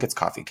 I think it's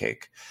coffee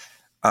cake.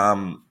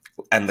 And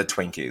the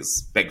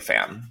Twinkies, big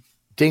fan.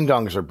 Ding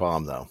dongs are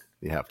bomb though.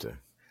 You have to.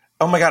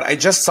 Oh my God, I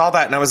just saw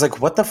that and I was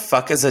like, what the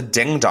fuck is a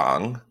ding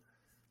dong?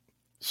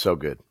 So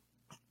good.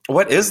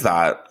 What is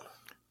that?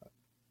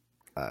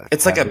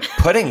 It's like a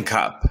pudding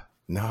cup.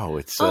 No,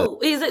 it's...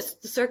 is it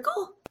the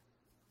circle?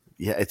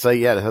 Yeah, it's like,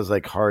 it has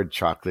like hard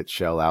chocolate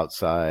shell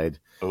outside.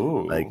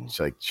 Ooh. Like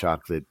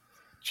chocolate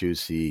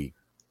juicy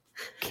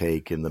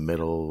cake in the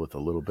middle with a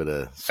little bit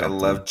of something. I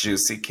love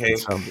juicy cake.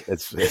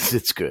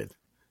 It's good.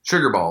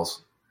 Sugar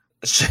balls.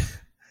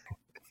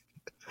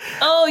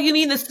 Oh, you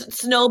mean the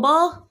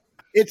snowball?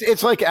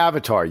 It's like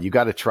Avatar. You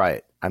got to try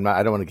it. I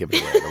don't want to give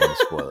it away. I don't want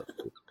to spoil it.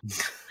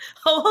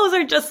 Ho-hos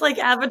are just like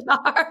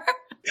Avatar.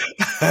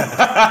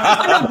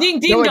 No, ding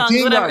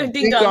dongs, whatever.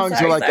 Ding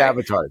dongs are like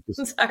Avatar.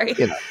 Sorry.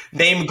 You know.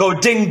 Name go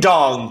ding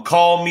dong.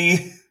 Call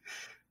me.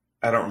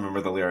 I don't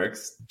remember the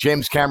lyrics.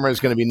 James Cameron is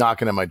going to be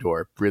knocking at my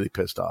door. Really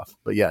pissed off.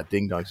 But yeah,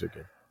 ding dongs are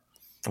good.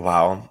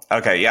 Wow.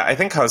 Okay. Yeah, I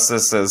think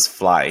hostesses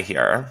fly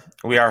here.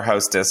 We are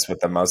hostess with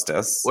the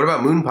mostest. What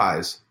about moon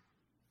pies?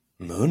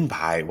 Moon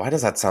pie? Why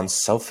does that sound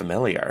so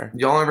familiar?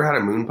 Y'all ever had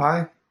a moon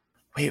pie?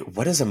 Wait,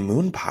 what is a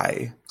moon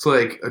pie? It's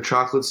like a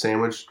chocolate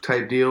sandwich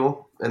type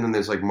deal, and then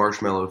there's like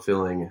marshmallow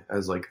filling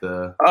as like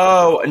the...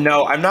 Oh,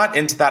 no, I'm not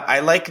into that. I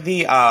like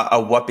the a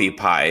whoopie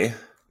pie.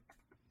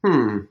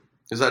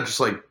 Is that just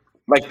like...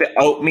 Like the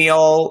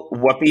oatmeal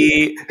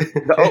whoopie,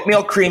 the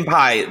oatmeal cream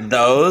pie,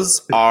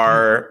 those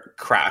are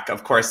crack.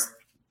 Of course,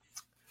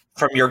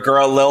 from your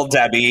girl, Lil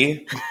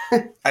Debbie.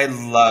 I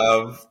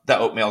love the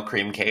oatmeal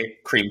cream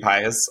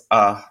pies.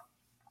 Love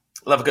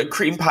a good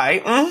cream pie.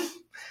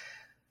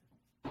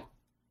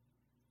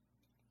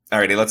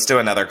 Alrighty, let's do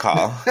another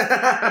call.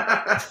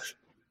 Hi,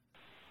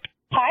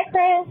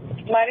 Chris.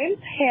 My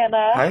name's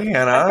Hannah. Hi,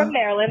 Hannah. I'm from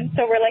Maryland,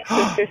 so we're like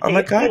sisters. Oh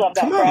my God, we love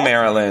that come on,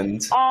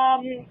 Maryland.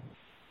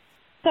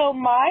 So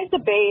my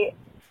debate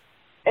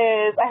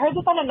is, I heard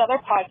this on another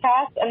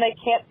podcast, and they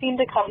can't seem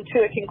to come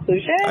to a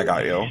conclusion. I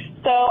got you.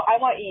 So I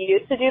want you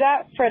to do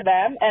that for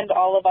them and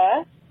all of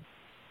us.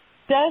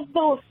 Does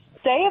the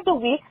day of the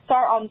week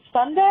start on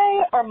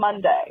Sunday or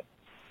Monday?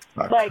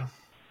 Okay. Like,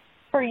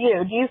 for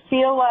you, do you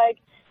feel like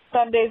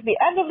Sunday's the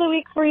end of the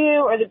week for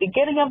you, or the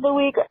beginning of the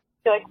week? Or do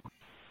you feel like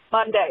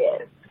Monday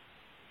is?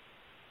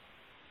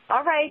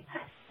 All right.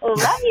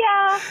 Love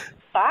ya.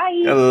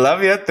 Bye. I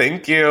love you.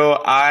 Thank you.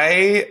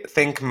 I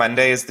think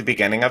Monday is the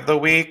beginning of the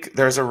week.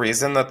 There's a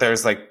reason that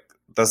there's like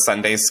the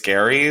Sunday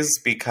scaries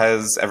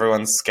because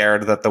everyone's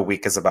scared that the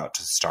week is about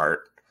to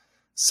start.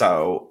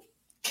 So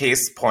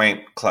case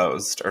point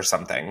closed or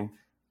something.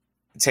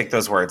 Take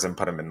those words and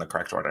put them in the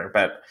correct order.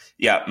 But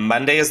yeah,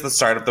 Monday is the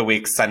start of the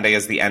week. Sunday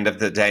is the end of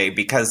the day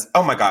because,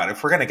 oh my God,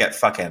 if we're going to get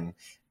fucking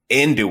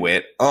into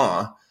it,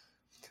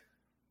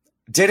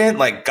 didn't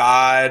like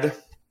God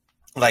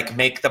like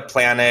make the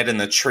planet and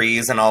the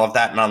trees and all of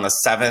that. And on the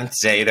seventh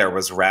day there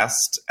was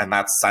rest, and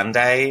that's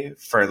Sunday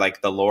for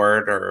like the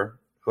Lord or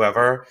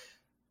whoever.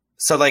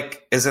 So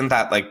like, isn't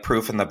that like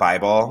proof in the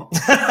Bible?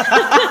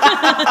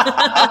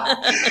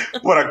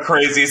 What a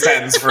crazy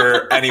sentence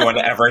for anyone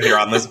to ever hear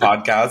on this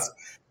podcast.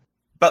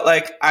 But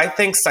like, I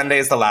think Sunday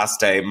is the last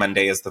day.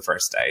 Monday is the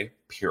first day,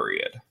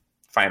 period.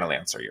 Final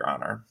answer, Your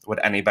Honor. Would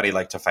anybody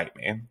like to fight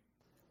me?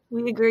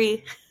 We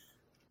agree.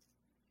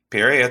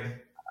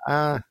 Period.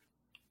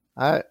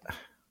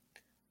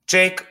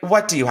 Jake,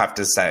 what do you have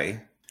to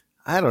say?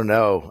 I don't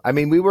know. I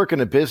mean, we work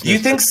in a business. You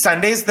think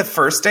Sunday's the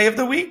first day of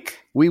the week?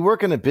 We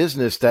work in a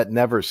business that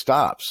never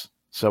stops.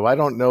 So I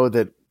don't know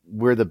that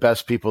we're the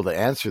best people to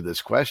answer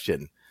this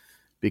question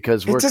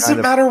because it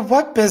doesn't matter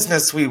what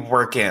business we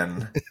work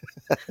in.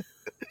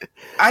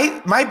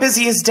 My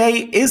busiest day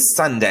is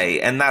Sunday,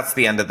 and that's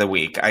the end of the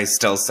week, I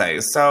still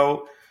say.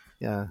 So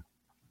yeah,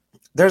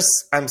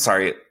 I'm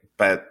sorry,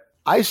 but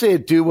I say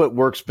do what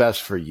works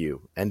best for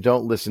you and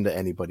don't listen to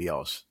anybody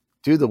else.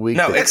 Do the week.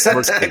 No,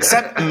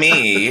 except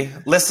me.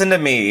 Listen to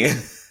me.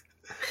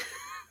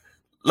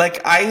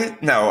 Like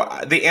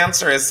the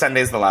answer is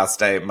Sunday's the last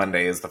day,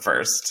 Monday is the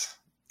first.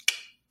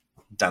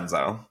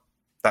 Dunzo.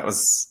 I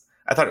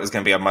thought it was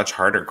going to be a much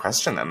harder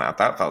question than that.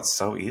 That felt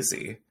so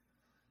easy.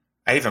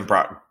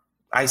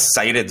 I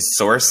cited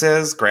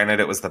sources.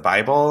 Granted, it was the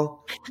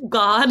Bible.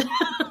 God.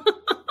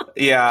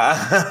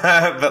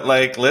 Yeah. But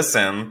like,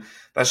 listen,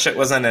 that shit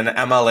wasn't in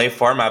MLA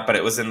format, but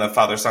it was in the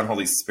Father, Son,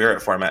 Holy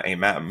Spirit format.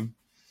 Amen.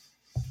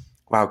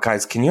 Wow,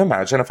 guys, can you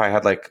imagine if I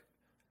had like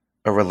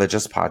a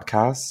religious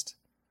podcast?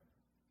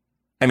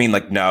 I mean,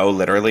 like, no,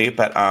 literally,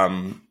 but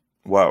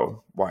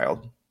whoa,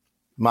 wild.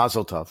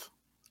 Mazel tov.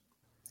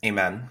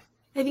 Amen.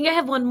 I think I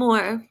have one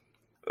more.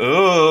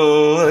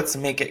 Ooh, let's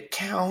make it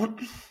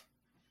count.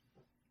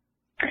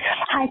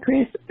 Hi,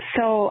 Chris.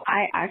 So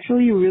I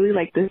actually really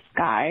like this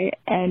guy,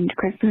 and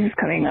Christmas is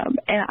coming up,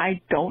 and I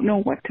don't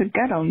know what to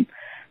get him.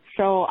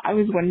 So I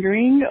was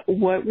wondering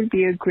what would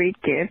be a great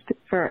gift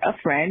for a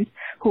friend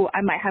who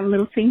I might have a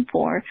little thing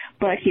for,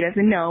 but he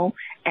doesn't know,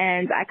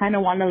 and I kind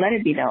of want to let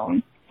it be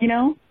known. You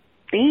know?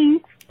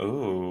 Thanks.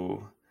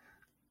 Ooh.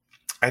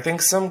 I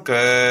think some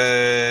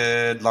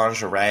good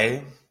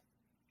lingerie.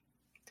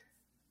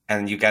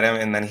 And you get him,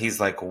 and then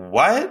he's like,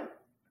 what?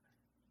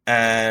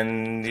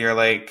 And you're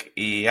like,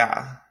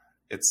 yeah,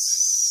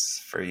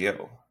 it's for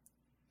you.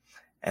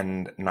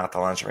 And not the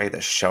lingerie,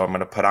 the show I'm going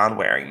to put on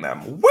wearing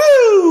them.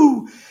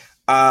 Woo!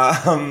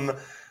 Oh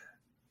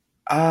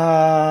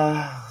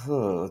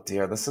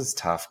dear, this is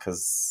tough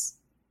because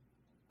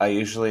I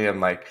usually am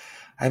like,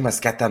 I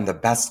must get them the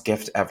best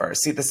gift ever.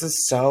 See, this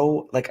is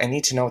so, like, I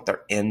need to know what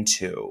they're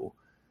into.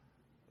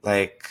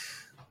 Like,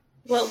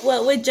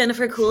 what would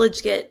Jennifer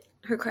Coolidge get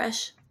her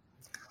crush?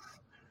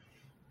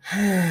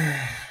 I'm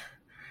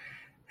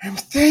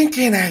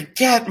thinking I'd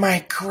get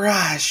my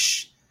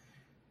crush.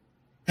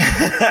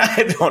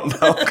 I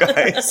don't know,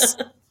 guys.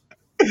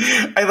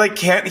 I like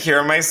can't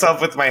hear myself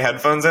with my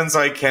headphones in, so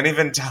I can't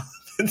even tell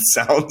if it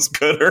sounds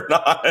good or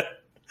not.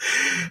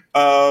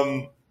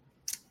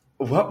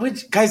 What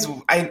would guys?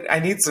 I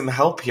need some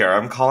help here.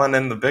 I'm calling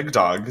in the big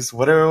dogs.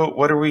 What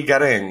are we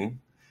getting?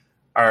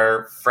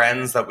 Our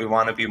friends that we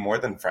want to be more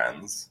than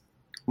friends.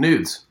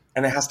 Nudes,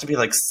 and it has to be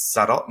like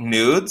subtle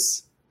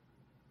nudes.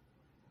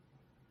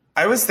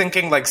 I was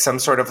thinking like some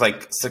sort of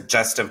like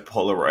suggestive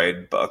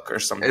Polaroid book or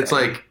something.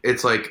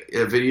 It's like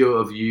a video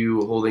of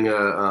you holding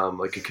a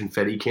like a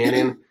confetti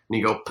cannon, and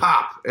you go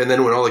pop, and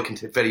then when all the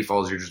confetti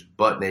falls, you're just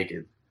butt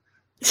naked.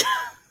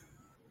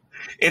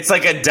 It's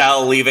like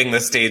Adele leaving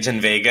the stage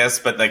in Vegas,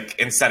 but like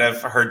instead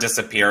of her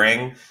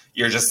disappearing,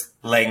 you're just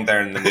laying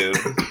there in the nude.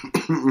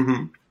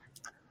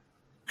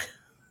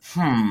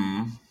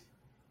 Mm-hmm.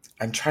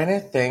 I'm trying to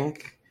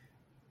think.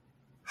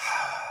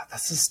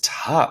 This is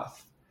tough.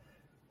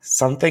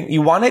 Something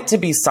you want it to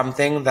be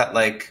something that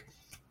like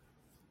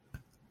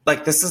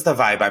this is the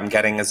vibe I'm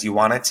getting is you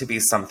want it to be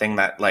something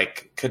that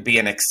like could be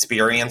an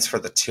experience for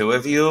the two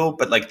of you,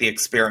 but like the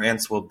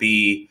experience will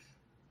be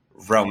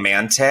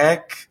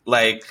romantic.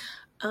 Like,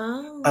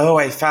 oh,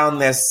 I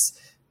found this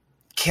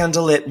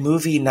candlelit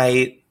movie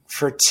night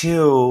for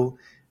two,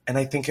 and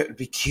I think it would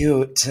be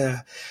cute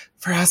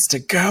for us to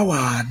go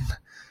on.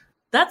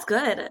 That's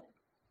good.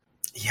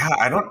 Yeah,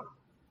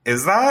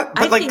 is that?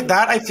 But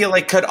that I feel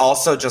like could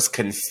also just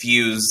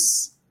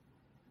confuse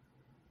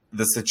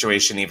the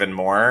situation even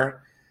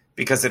more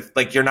because if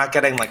like you're not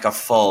getting like a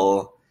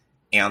full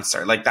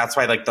answer, like that's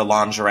why like the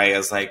lingerie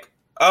is like,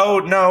 oh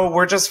no,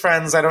 we're just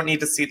friends. I don't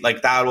need to see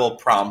like that will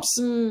prompt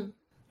a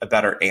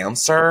better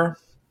answer.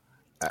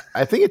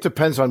 I think it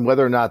depends on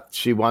whether or not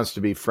she wants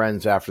to be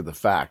friends after the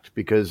fact.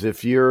 Because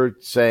if you're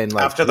saying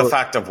like after the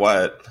fact of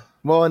what?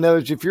 Well, in other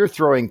words, if you're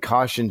throwing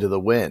caution to the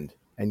wind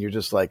and you're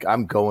just like,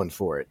 I'm going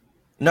for it.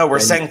 No, we're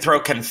saying throw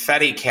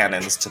confetti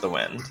cannons to the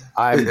wind.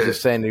 I'm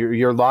just saying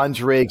your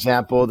lingerie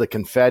example, the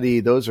confetti,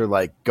 those are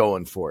like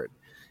going for it.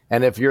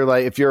 And if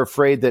you're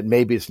afraid that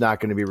maybe it's not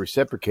going to be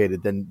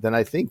reciprocated, then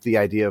I think the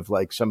idea of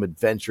like some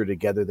adventure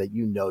together that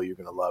you know you're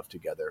going to love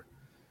together.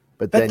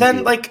 But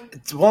then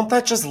like, won't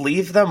that just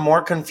leave them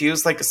more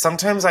confused? Like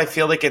sometimes I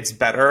feel like it's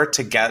better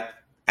to get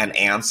an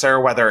answer,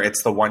 whether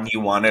it's the one you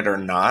wanted or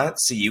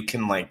not, so you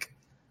can like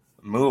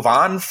move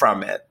on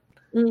from it.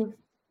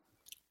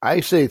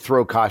 I say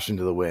throw caution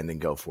to the wind and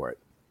go for it.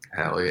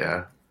 Hell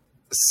yeah.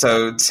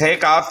 So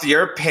take off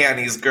your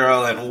panties,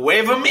 girl, and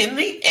wave them in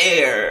the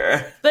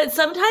air. But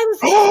sometimes...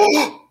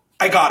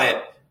 I got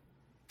it.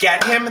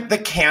 Get him the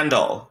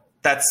candle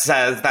that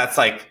says, that's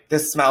like,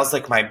 this smells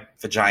like my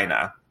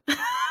vagina.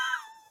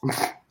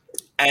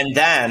 And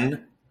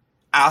then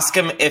ask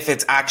him if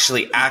it's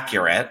actually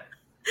accurate.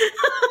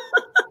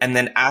 And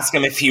then ask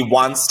him if he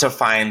wants to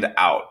find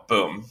out.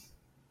 Boom.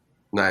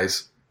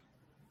 Nice.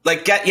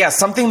 Like,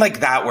 something like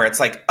that where it's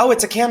like, oh,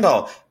 it's a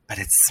candle, but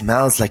it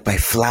smells like my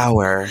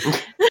flower.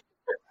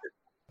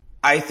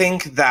 I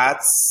think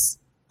that's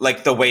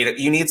like the way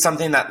you need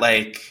something that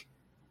like,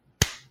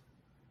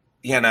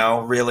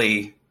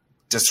 really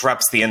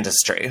disrupts the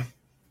industry.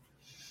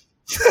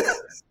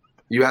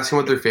 You ask them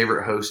what their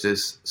favorite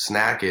Hostess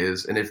snack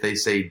is, and if they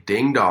say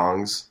ding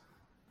dongs.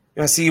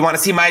 You want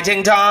to see my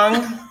ding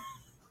dong?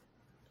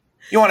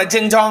 You want a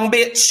ding dong,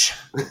 bitch?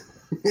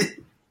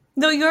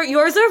 No,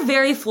 yours are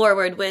very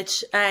forward,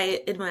 which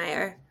I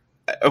admire.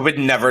 I would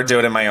never do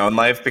it in my own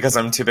life because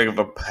I'm too big of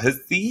a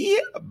pussy,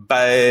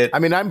 but... I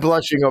mean, I'm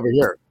blushing over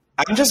here.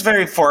 I'm just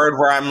very forward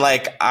where I'm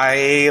like,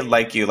 I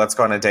like you, let's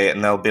go on a date.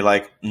 And they'll be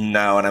like,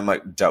 no. And I'm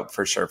like, dope,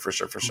 for sure.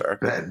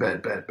 Bet.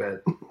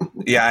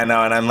 Yeah, I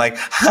know. And I'm like,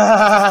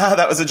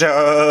 that was a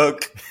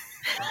joke.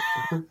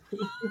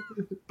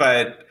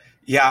 But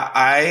yeah,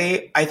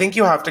 I think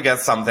you have to get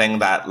something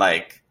that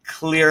like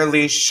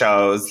clearly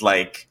shows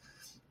like,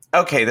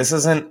 okay, this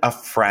isn't a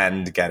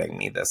friend getting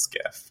me this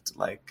gift.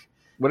 Like,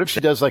 what if she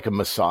does like a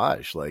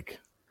massage? Like,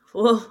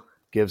 whoa.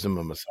 Gives him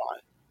a massage.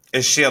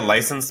 Is she a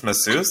licensed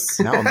masseuse?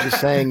 No, I'm just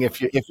saying if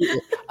you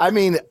I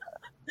mean,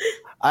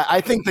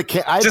 I think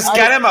just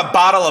get him a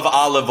bottle of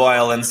olive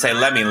oil and say,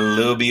 let me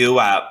lube you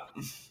up,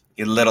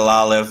 you little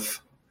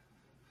olive.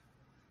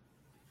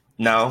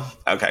 No?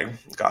 Okay,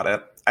 got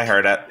it. I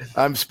heard it.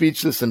 I'm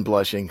speechless and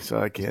blushing,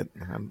 so I can't.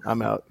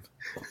 I'm out.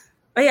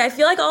 Oh, yeah, I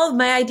feel like all of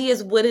my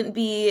ideas wouldn't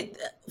be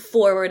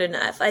forward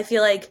enough. I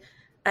feel like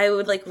I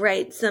would like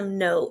write some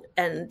note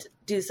and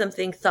do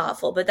something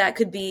thoughtful, but that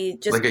could be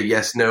just like a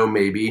yes, no,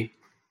 maybe.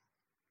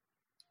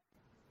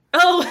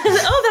 Oh,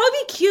 that would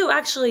be cute,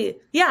 actually.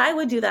 Yeah, I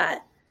would do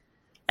that.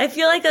 I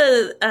feel like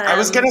I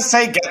was going to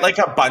say get like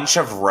a bunch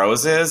of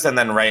roses and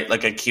then write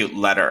like a cute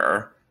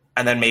letter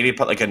and then maybe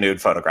put like a nude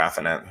photograph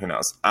in it. Who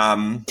knows?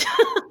 But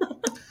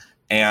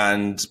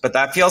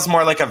that feels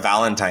more like a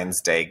Valentine's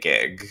Day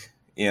gig,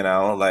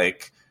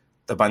 like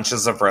the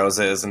bunches of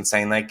roses and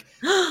saying like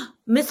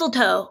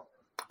mistletoe.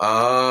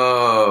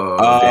 Oh,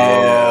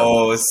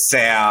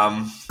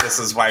 Sam, this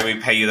is why we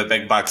pay you the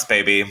big bucks,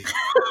 baby.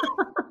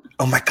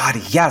 Oh my God,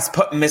 yes.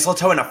 Put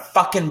mistletoe in a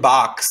fucking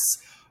box.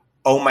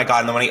 Oh my God.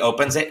 And then when he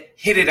opens it,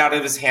 hit it out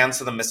of his hand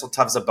so the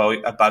mistletoe's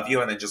above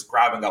you and then just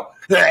grab and go.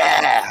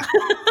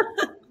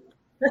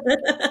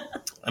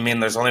 I mean,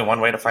 there's only one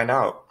way to find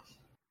out.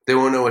 They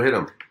won't know what hit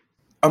them.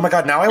 Oh my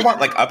God, now I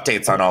want like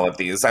updates on all of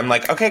these. I'm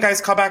like, okay,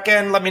 guys, call back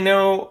in. Let me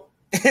know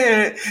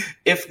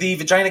if the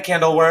vagina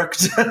candle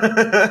worked.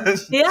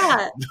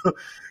 Yeah.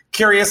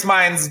 Curious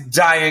minds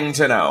dying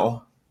to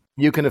know.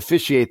 You can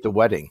officiate the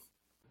wedding.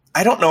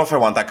 I don't know if I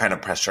want that kind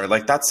of pressure.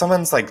 Like, that's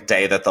someone's, like,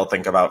 day that they'll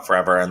think about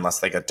forever unless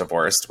they get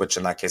divorced, which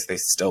in that case, they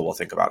still will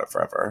think about it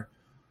forever.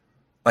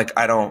 Like,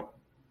 I don't...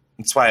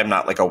 That's why I'm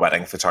not, like, a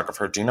wedding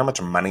photographer. Do you know how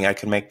much money I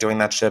can make doing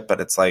that shit? But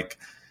it's like,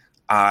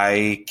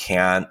 I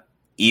can't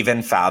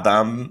even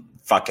fathom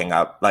fucking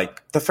up,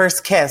 like, the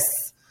first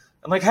kiss.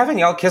 I'm like, haven't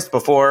y'all kissed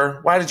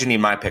before? Why did you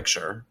need my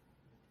picture?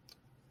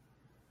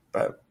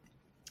 But,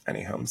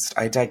 anyhow,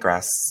 I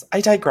digress.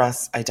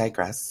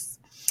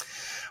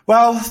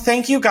 Well,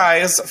 thank you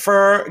guys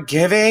for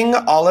giving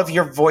all of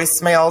your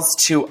voicemails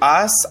to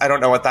us. I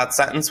don't know what that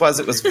sentence was.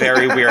 It was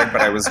very weird,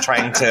 but I was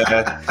trying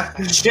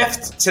to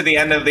shift to the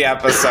end of the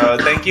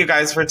episode. Thank you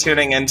guys for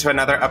tuning in to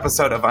another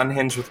episode of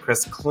Unhinged with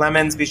Chris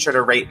Klemens. Be sure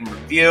to rate and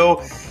review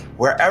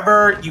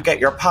wherever you get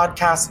your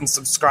podcasts and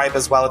subscribe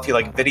as well if you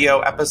like video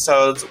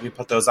episodes. We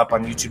put those up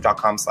on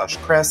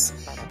youtube.com/Chris.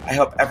 I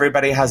hope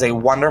everybody has a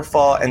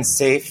wonderful and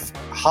safe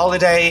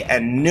holiday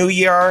and New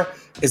Year.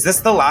 Is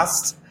this the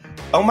last...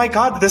 Oh my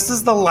God, this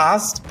is the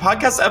last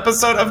podcast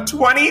episode of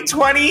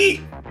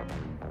 2022.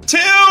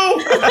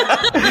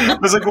 I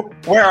was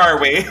like, where are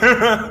we?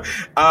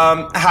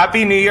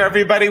 Happy New Year,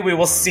 everybody. We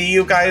will see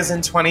you guys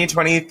in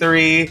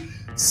 2023.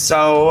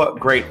 So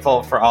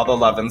grateful for all the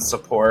love and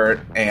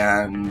support.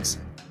 And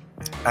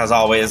as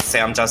always,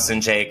 Sam, Justin,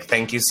 Jake,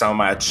 thank you so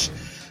much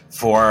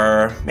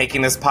for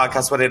making this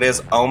podcast what it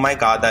is. Oh my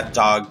God, that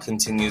dog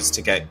continues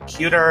to get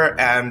cuter,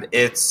 and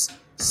it's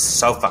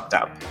so fucked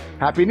up.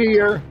 Happy New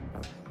Year.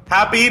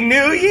 Happy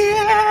New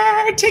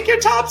Year! Take your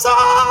tops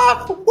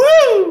off!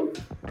 Woo!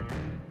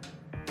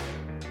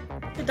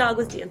 The dog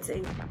was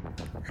dancing.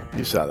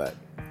 You saw that.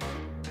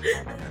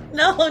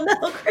 No,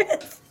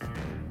 Chris.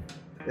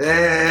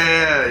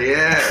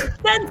 Yeah.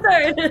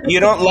 Censored. You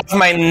don't love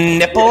my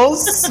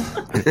nipples?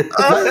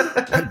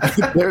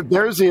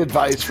 There's the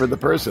advice for the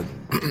person.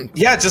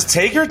 Yeah, just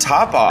take your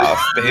top off,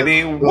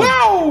 baby.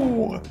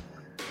 Wow!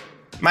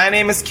 My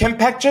name is Kim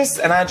Petras,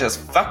 and I just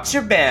fucked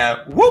your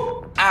bear.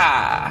 Whoop!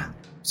 Ah!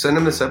 Send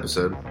him this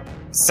episode.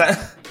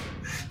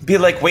 Be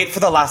like, wait for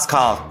the last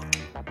call.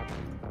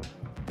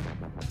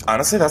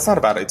 Honestly, that's not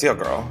a bad idea,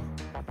 girl.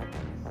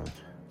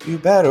 You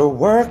better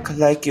work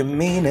like you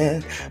mean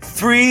it.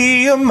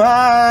 Free your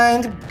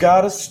mind.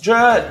 Gotta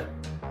strut.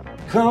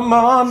 Come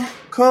on.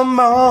 Come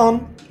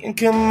on.